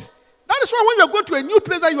alert. That is why when you are going to a new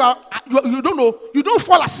place that you don't know, you don't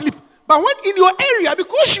fall asleep. But when in your area,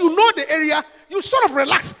 because you know the area, you sort of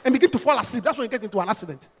relax and begin to fall asleep. That's when you get into an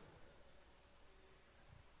accident.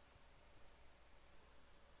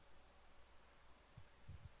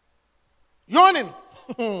 Yawning.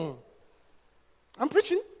 I'm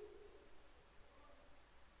preaching.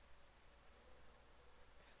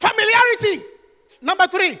 Familiarity. Number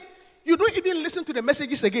 3. You don't even listen to the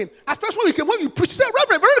messages again. At first, when you preach, you say,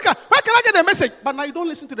 Reverend Veronica, where can I get the message? But now you don't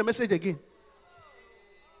listen to the message again.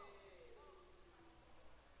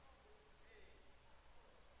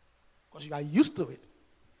 Because you are used to it.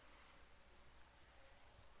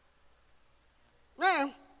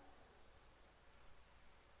 Man.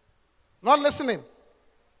 Not listening.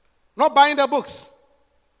 Not buying the books.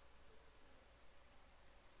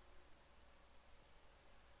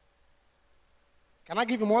 Can I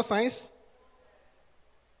give you more signs?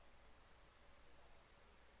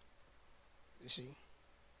 You see?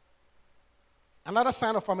 Another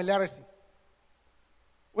sign of familiarity,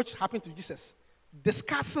 which happened to Jesus,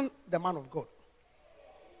 discussing the man of God.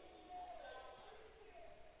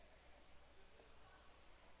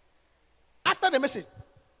 After the message,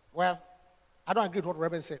 well, I don't agree with what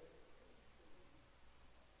Reverend said.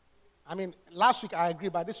 I mean, last week I agree,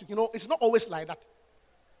 but this week, it's not always like that.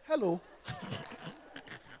 Hello.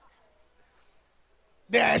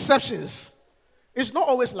 There are exceptions. It's not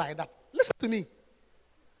always like that. Listen to me.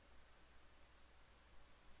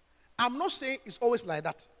 I'm not saying it's always like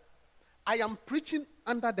that. I am preaching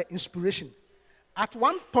under the inspiration. At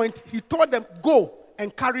one point, he told them, go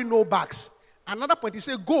and carry no bags. Another point, he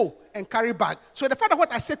said, go and carry bag. So the fact that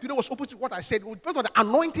what I said today was opposite to what I said. It depends on the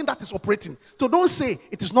anointing that is operating. So don't say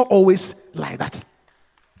it is not always like that.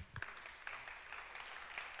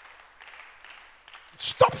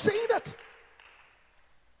 Stop saying that.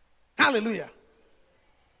 Hallelujah.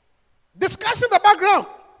 Discussing the background.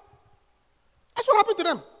 That's what happened to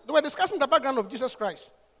them. They were discussing the background of Jesus Christ.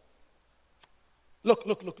 Look.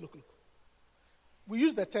 We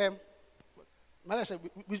use the term,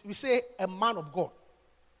 we say a man of God.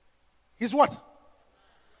 He's what?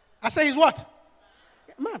 I say he's what?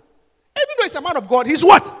 A man. Even though he's a man of God, he's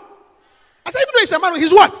what? I say even though he's a man,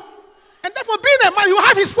 he's what? And therefore being a man, you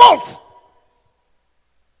have his faults.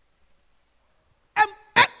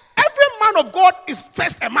 Every man of God is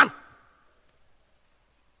first a man.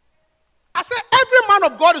 I say every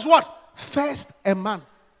man of God is what? First a man.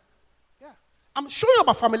 Yeah. I'm showing you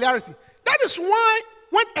about familiarity. That is why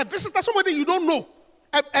when a visitor, somebody you don't know,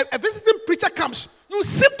 a visiting preacher comes, you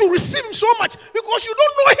seem to receive him so much because you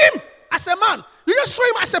don't know him as a man. You just saw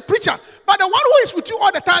him as a preacher. But the one who is with you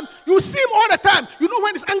all the time, you see him all the time. You know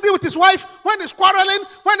when he's angry with his wife, when he's quarreling,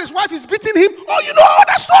 when his wife is beating him. Oh, you know all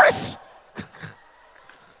the stories.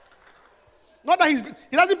 Not that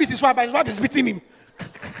he doesn't beat his wife, but his wife is beating him.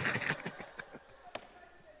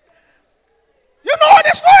 You know all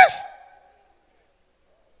the stories.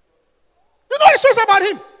 You know the stories about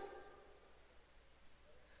him.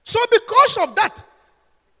 So because of that,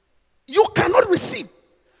 you cannot receive.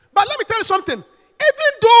 But let me tell you something.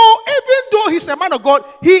 Even though he's a man of God,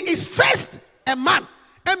 he is first a man.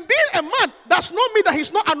 And being a man does not mean that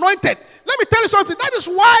he's not anointed. Let me tell you something. That is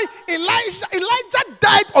why Elijah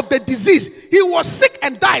died of the disease. He was sick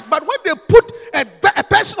and died. But when they put a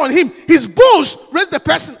person on him, his bones raised the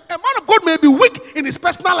person. A man of God may be weak in his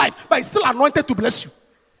personal life, but he's still anointed to bless you.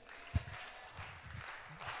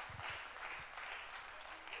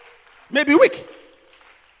 May be weak.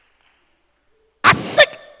 As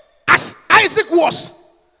sick as Isaac was,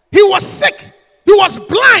 he was sick. He was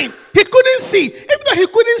blind. He couldn't see. Even though he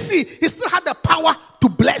couldn't see, he still had the power to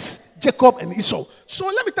bless Jacob and Esau. So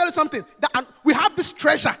let me tell you something. That we have this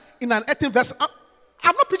treasure in an earthen vessel.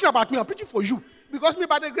 I'm not preaching about me. I'm preaching for you. Because me,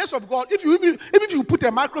 by the grace of God, even if you put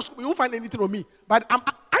a microscope, you won't find anything on me. But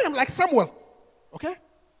I am like Samuel. Okay?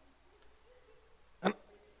 And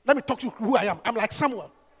let me talk to you who I am. I'm like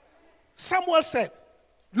Samuel. Samuel said,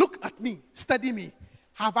 look at me, study me.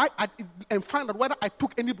 And find out whether I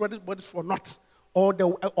took anybody's bodies for not.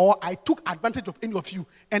 or I took advantage of any of you,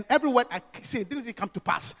 and every word I say didn't come to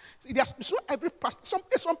pass. It's not every pastor.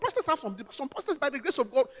 Some pastors have some pastors, by the grace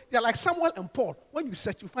of God, they are like Samuel and Paul. When you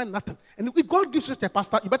search, you find nothing. And if God gives you a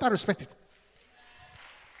pastor, you better respect it.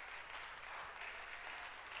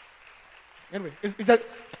 Anyway, it's just,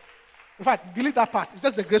 in fact, delete that part. It's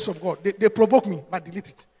just the grace of God. They provoke me, but delete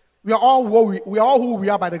it. We are all who we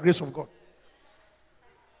are by the grace of God.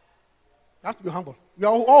 You have to be humble. We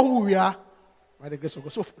are all who we are by the grace of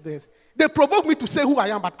God. So they provoke me to say who I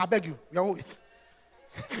am, but I beg you. We are all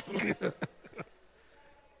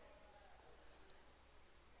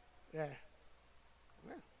yeah.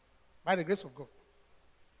 By the grace of God.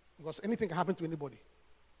 Because anything can happen to anybody.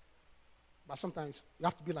 But sometimes you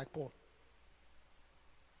have to be like Paul.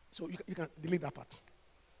 So you can delete that part.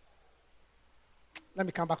 Let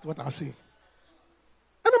me come back to what I was saying.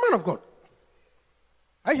 I'm a man of God.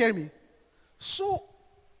 Are you hearing me? So,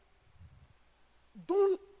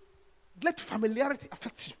 don't let familiarity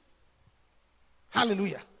affect you.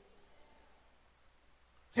 Hallelujah.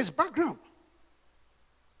 His background,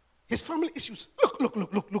 his family issues.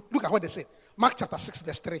 Look at what they say. Mark chapter 6,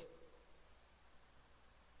 verse 3.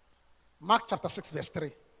 Mark chapter 6, verse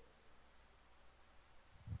 3.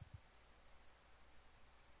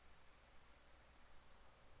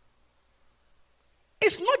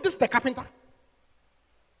 Is not this the carpenter?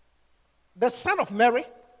 The son of Mary,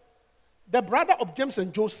 the brother of James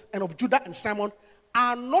and Joseph, and of Judah and Simon,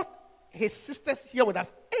 are not his sisters here with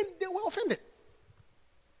us? And they were offended.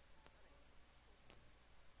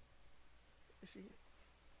 You see?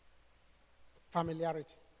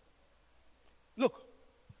 Familiarity. Look,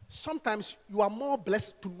 sometimes you are more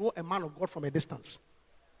blessed to know a man of God from a distance.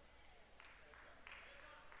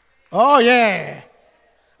 Oh, yeah.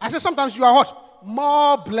 I said sometimes you are what?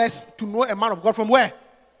 More blessed to know a man of God from where?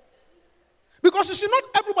 Because you see, not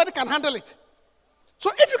everybody can handle it.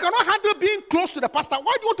 So if you cannot handle being close to the pastor,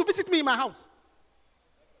 why do you want to visit me in my house?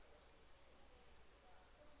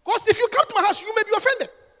 Because if you come to my house, you may be offended.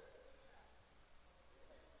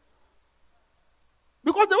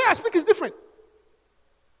 Because the way I speak is different.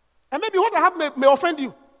 And maybe what I have may offend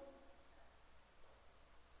you.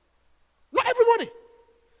 Not everybody.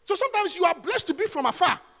 So sometimes you are blessed to be from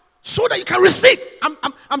afar so that you can receive.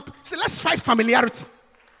 So let's fight familiarity.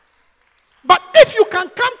 But if you can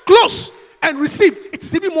come close and receive, it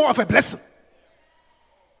is even more of a blessing.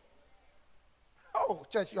 Oh,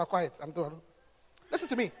 church, you are quiet. I'm doing. Listen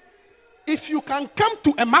to me. If you can come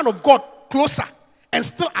to a man of God closer and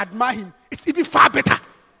still admire him, it's even far better.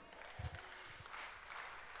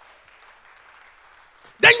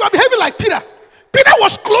 Then you are behaving like Peter. Peter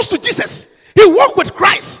was close to Jesus. He walked with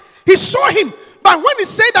Christ. He saw him. But when he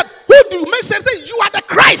said that, who do you make sense? You are the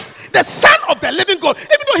Christ, the Son of the living God.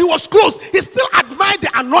 Even though he was close, he still admired the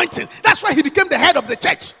anointing. That's why he became the head of the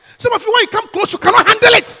church. Some of you, when you come close, you cannot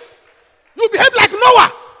handle it. You behave like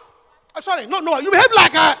Noah. Not Noah. You behave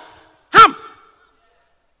like Ham.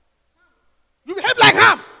 You behave like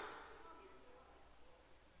Ham.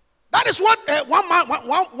 That is what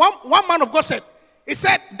one man of God said. He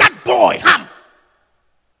said, that boy, Ham,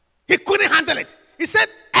 he couldn't handle it. He said,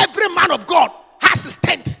 every man of God has his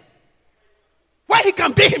tent where he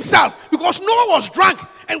can be himself, because Noah was drunk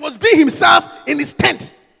and was being himself in his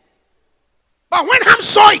tent. But when Ham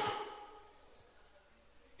saw it,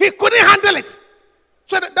 he couldn't handle it.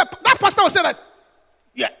 So that pastor was saying that,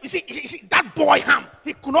 yeah, you see, that boy Ham,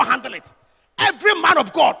 he could not handle it. Every man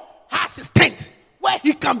of God has his tent where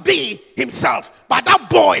he can be himself. But that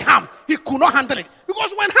boy Ham, he could not handle it.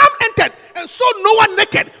 Because when Ham entered and saw Noah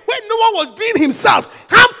naked, when Noah was being himself,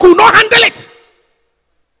 Ham could not handle it.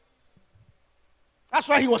 That's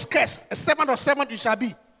why he was cursed. A servant of servant you shall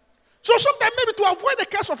be. So sometimes maybe to avoid the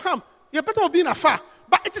curse of Ham, you're better off being afar.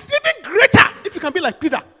 But it is even greater if you can be like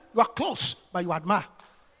Peter. You are close, but you admire.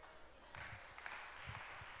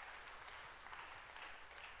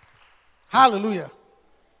 Hallelujah.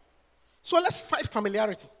 So let's fight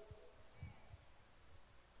familiarity.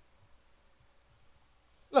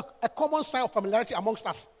 Look, a common sign of familiarity amongst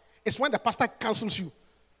us is when the pastor counsels you.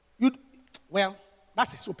 Well,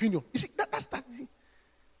 that's his opinion. You see, that's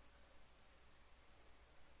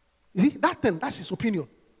you see, that's his opinion.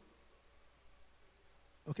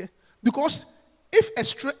 Okay? Because if a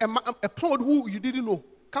someone who you didn't know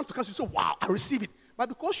comes to counsel, you say, wow, I receive it. But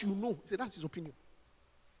because you know, say that's his opinion.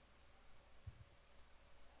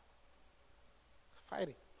 Fight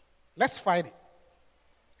it. Let's fight it.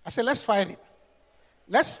 I said, let's fight it.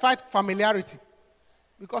 Let's fight familiarity.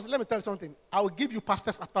 Because let me tell you something. I will give you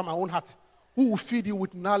pastors after my own heart who will feed you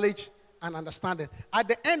with knowledge and understanding. At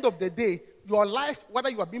the end of the day, your life, whether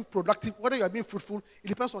you are being productive, whether you are being fruitful, it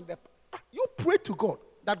depends on You pray to God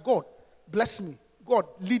that God bless me, God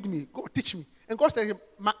lead me, God teach me. And God said,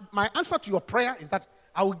 my answer to your prayer is that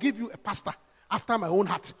I will give you a pastor after my own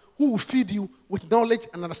heart who will feed you with knowledge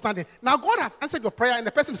and understanding. Now God has answered your prayer and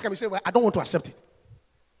the person is coming and say, well, I don't want to accept it.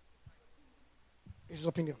 It's his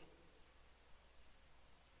opinion.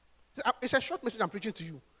 It's a short message I'm preaching to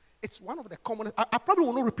you. It's one of the common. I probably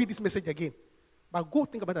will not repeat this message again. But go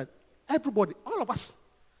think about that. Everybody, all of us,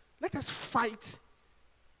 let us fight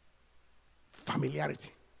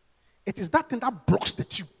familiarity. It is that thing that blocks the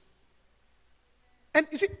tube. And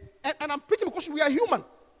you see, and I'm preaching because we are human.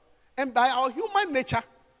 And by our human nature,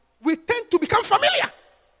 we tend to become familiar.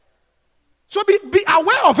 So be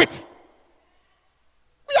aware of it.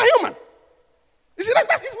 We are human. You see,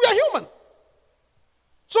 we are human.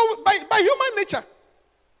 So by human nature,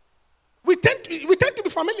 we tend to be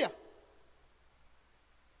familiar.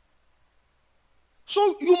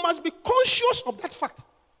 So you must be conscious of that fact.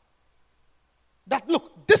 That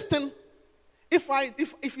look, this thing, if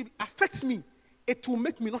it affects me, it will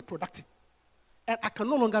make me not productive. And I can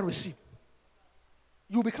no longer receive.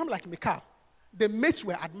 You become like Michal. The mates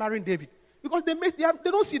were admiring David. Because they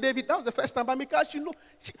don't see David. That was the first time. But Michal, she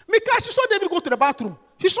saw David go to the bathroom.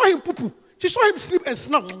 She saw him poo-poo. She saw him sleep and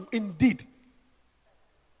snuggle. Indeed.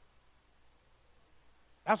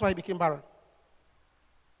 That's why he became barren.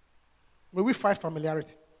 May we fight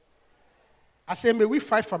familiarity. I say, may we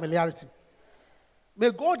fight familiarity. May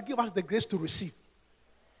God give us the grace to receive.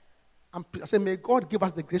 I say, may God give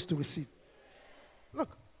us the grace to receive.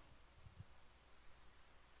 Look.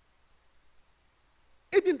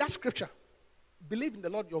 Even that scripture, believe in the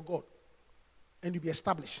Lord your God, and you'll be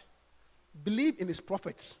established. Believe in his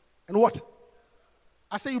prophets. And what?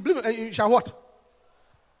 I say, you believe and you shall what?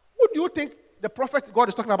 Who do you think the prophet God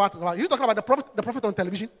is talking about? He's talking about the prophet on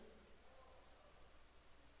television.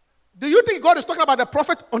 Do you think God is talking about the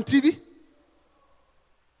prophet on TV?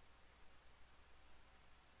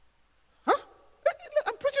 Huh?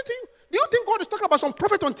 I'm preaching to you. Do you think God is talking about some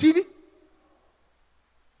prophet on TV?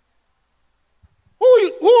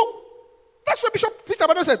 Who? That's what Bishop Peter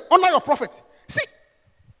Abado said. Honor your prophet. See,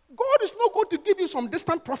 God is not going to give you some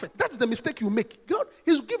distant prophet. That's the mistake you make. God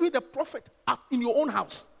is giving you the prophet up in your own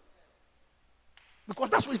house. Because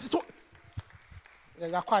that's what it's so. Yeah,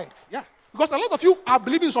 you're quiet. Yeah. Because a lot of you are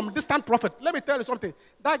believing some distant prophet. Let me tell you something.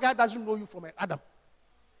 That guy doesn't know you from Adam.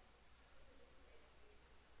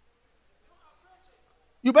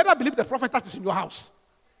 You better believe the prophet that is in your house.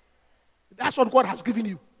 That's what God has given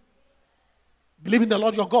you. Believe in the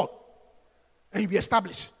Lord your God, and you'll be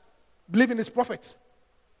established. Believe in his prophets.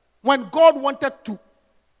 When God wanted to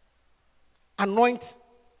anoint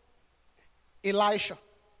Elisha,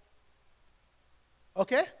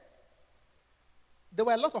 okay? There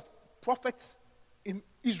were a lot of prophets in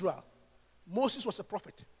Israel. Moses was a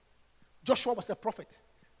prophet. Joshua was a prophet.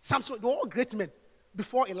 Samson, they were all great men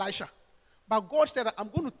before Elisha. But God said that I'm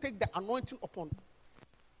going to take the anointing upon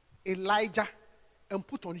Elijah and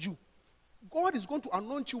put on you. God is going to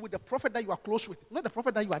anoint you with the prophet that you are close with, not the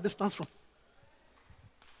prophet that you are distant from.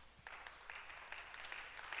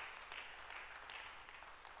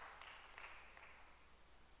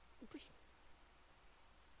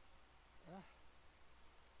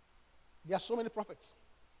 There are so many prophets.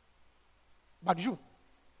 But you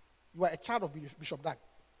are a child of Bishop Dag.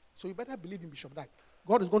 So you better believe in Bishop Dag.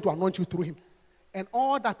 God is going to anoint you through him. And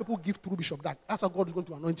all that people give through Bishop Dag, that's how God is going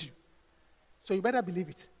to anoint you. So you better believe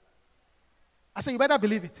it. I say you better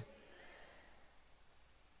believe it.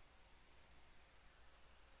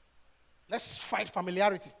 Let's fight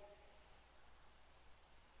familiarity.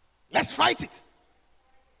 Let's fight it.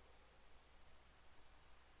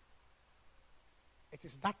 It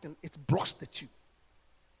is that thing, it blocks the tube.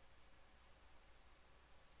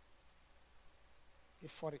 Get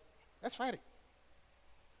for it. Let's fight it.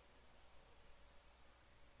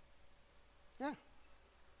 Yeah.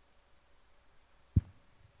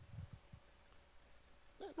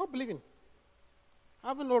 Not believing.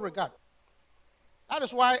 Having no regard.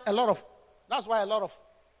 That's why a lot of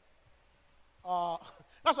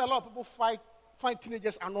people find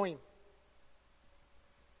teenagers annoying.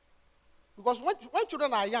 Because when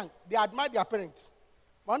children are young, they admire their parents.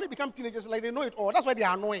 But when they become teenagers, like they know it all. That's why they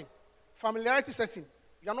are annoying. Familiarity sets in.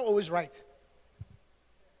 You are not always right.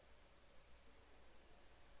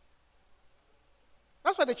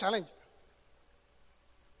 That's why they challenge.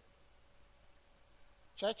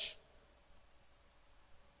 Church,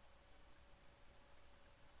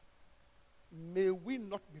 may we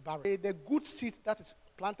not be barren. May the good seed that is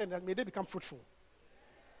planted, may they become fruitful.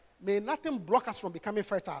 May nothing block us from becoming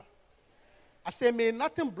fertile. I say, may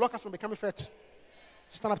nothing block us from becoming fertile.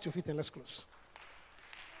 Stand up to your feet and let's close.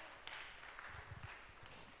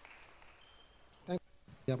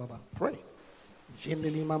 Pray.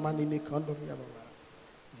 Jendeli mama ni mikondo ya baba.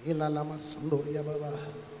 Ina lama sondo ya baba.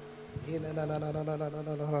 Ina na na na na na na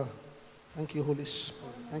na na. Thank you, Holy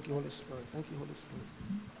Spirit. Thank you, Holy Spirit. Thank you, Holy Spirit.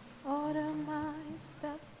 Order my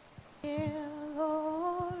steps, dear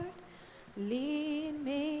Lord. Lead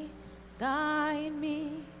me, guide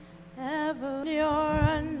me, ever your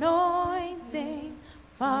anointing,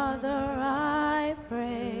 Father, I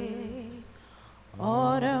pray.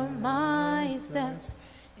 Order my steps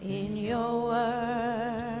in your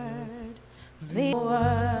word. The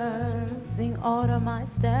word, sing, order my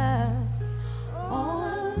steps.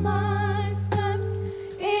 Order my steps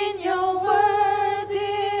in your word,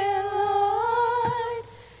 dear Lord.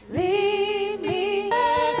 Lead me,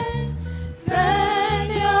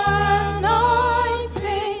 send your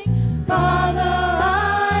anointing,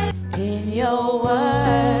 Father, in your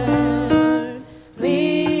word.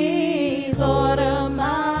 Please order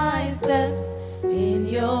my steps in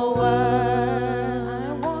your word.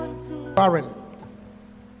 I want to Barren.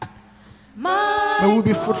 May we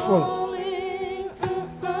be fruitful.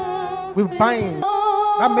 We bind.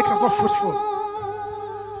 That makes us not fruitful.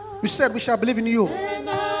 You said we shall believe in you.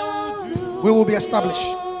 We will be established.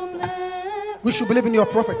 We should believe in your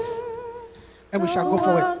prophets. And we shall go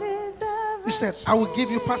forward. You said, I will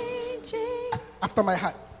give you pastors after my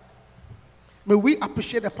heart. May we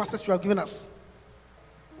appreciate the pastors you have given us.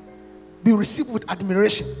 Be received with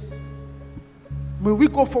admiration. May we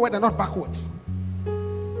go forward and not backward.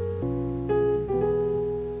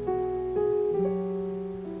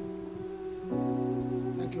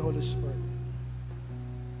 Thank you, Holy Spirit.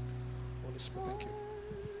 Holy Spirit, thank you.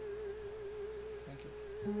 Thank you.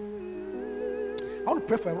 I want to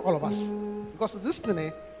pray for all of us. Because this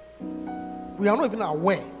thing, we are not even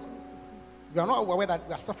aware. We are not aware that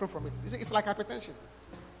we are suffering from it. It's like hypertension.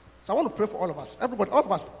 So I want to pray for all of us. Everybody, all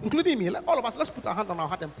of us, including me, all of us, let's put our hand on our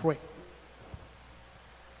heart and pray.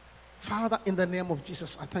 Father, in the name of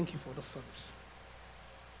Jesus, I thank you for the service.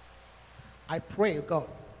 I pray, God,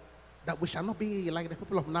 that we shall not be like the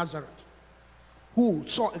people of Nazareth who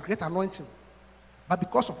saw a great anointing, but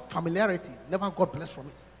because of familiarity, never got blessed from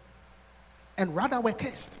it. And rather were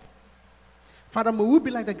cursed. Father, may we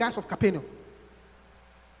be like the guys of Capernaum.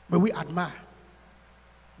 May we admire.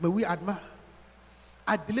 May we admire.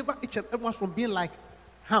 I deliver each and everyone from being like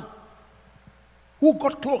Ham, who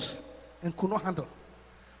got close and could not handle.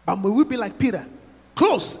 But may we be like Peter,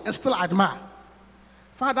 close and still admire.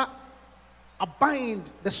 Father, I bind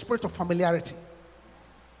the spirit of familiarity,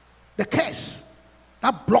 the curse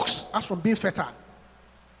that blocks us from being fertile.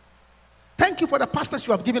 Thank you for the pastors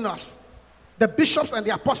you have given us, the bishops and the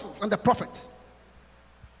apostles and the prophets.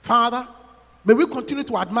 Father, may we continue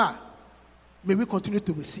to admire. May we continue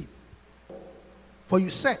to receive. For you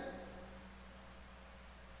said,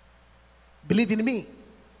 believe in me,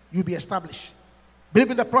 you'll be established.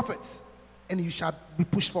 Believe in the prophets, and you shall be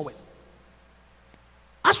pushed forward.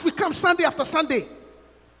 As we come Sunday after Sunday,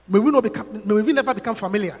 may we never become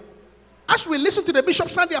familiar. As we listen to the bishop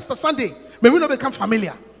Sunday after Sunday, may we not become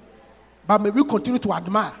familiar. But may we continue to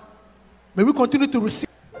admire. May we continue to receive.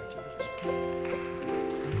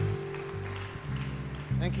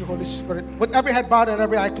 Thank you, Holy Spirit. With every head bowed and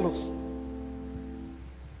every eye closed.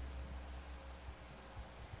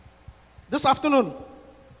 This afternoon,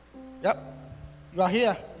 yep, you are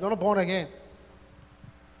here. You're not born again.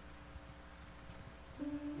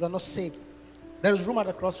 You are not saved. There is room at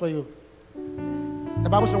the cross for you. The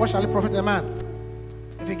Bible says, what shall it profit a man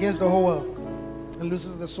if he gains the whole world and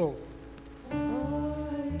loses the soul?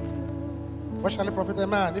 What shall it profit a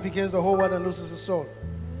man if he gains the whole world and loses the soul?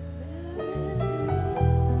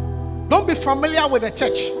 Don't be familiar with the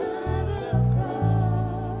church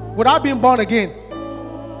without being born again.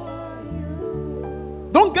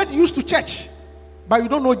 Don't get used to church, but you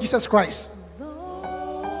don't know Jesus Christ.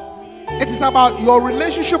 It is about your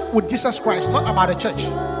relationship with Jesus Christ, not about the church.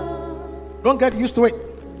 Don't get used to it.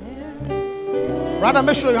 Rather,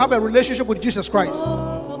 make sure you have a relationship with Jesus Christ.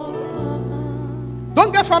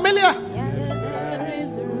 Don't get familiar.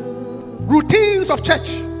 Routines of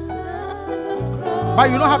church, but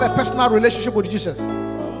you don't have a personal relationship with Jesus.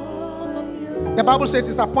 The Bible says it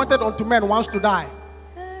is appointed unto men once to die,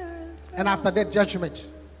 and after that, judgment.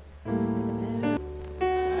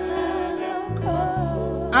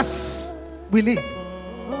 As we live,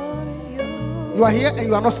 you are here and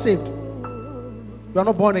you are not saved. You are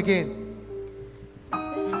not born again.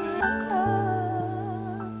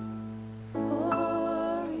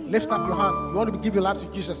 Lift up your hand. You want to give your life to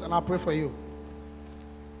Jesus, and I'll pray for you.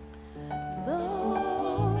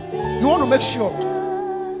 You want to make sure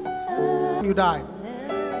you die.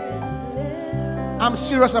 I'm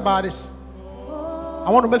serious about this. I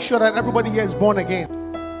want to make sure that everybody here is born again.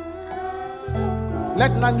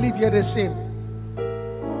 Let none leave here the same.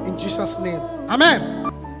 In Jesus' name.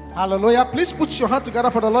 Amen. Hallelujah. Please put your hand together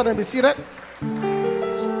for the Lord and be seated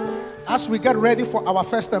as we get ready for our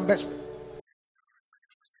first and best.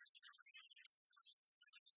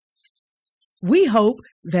 We hope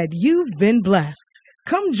that you've been blessed.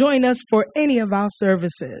 Come join us for any of our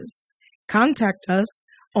services. Contact us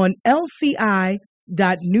on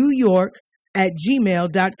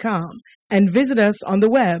lci.newyork@gmail.com and visit us on the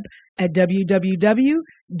web at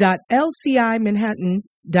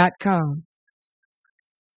www.lcimanhattan.com.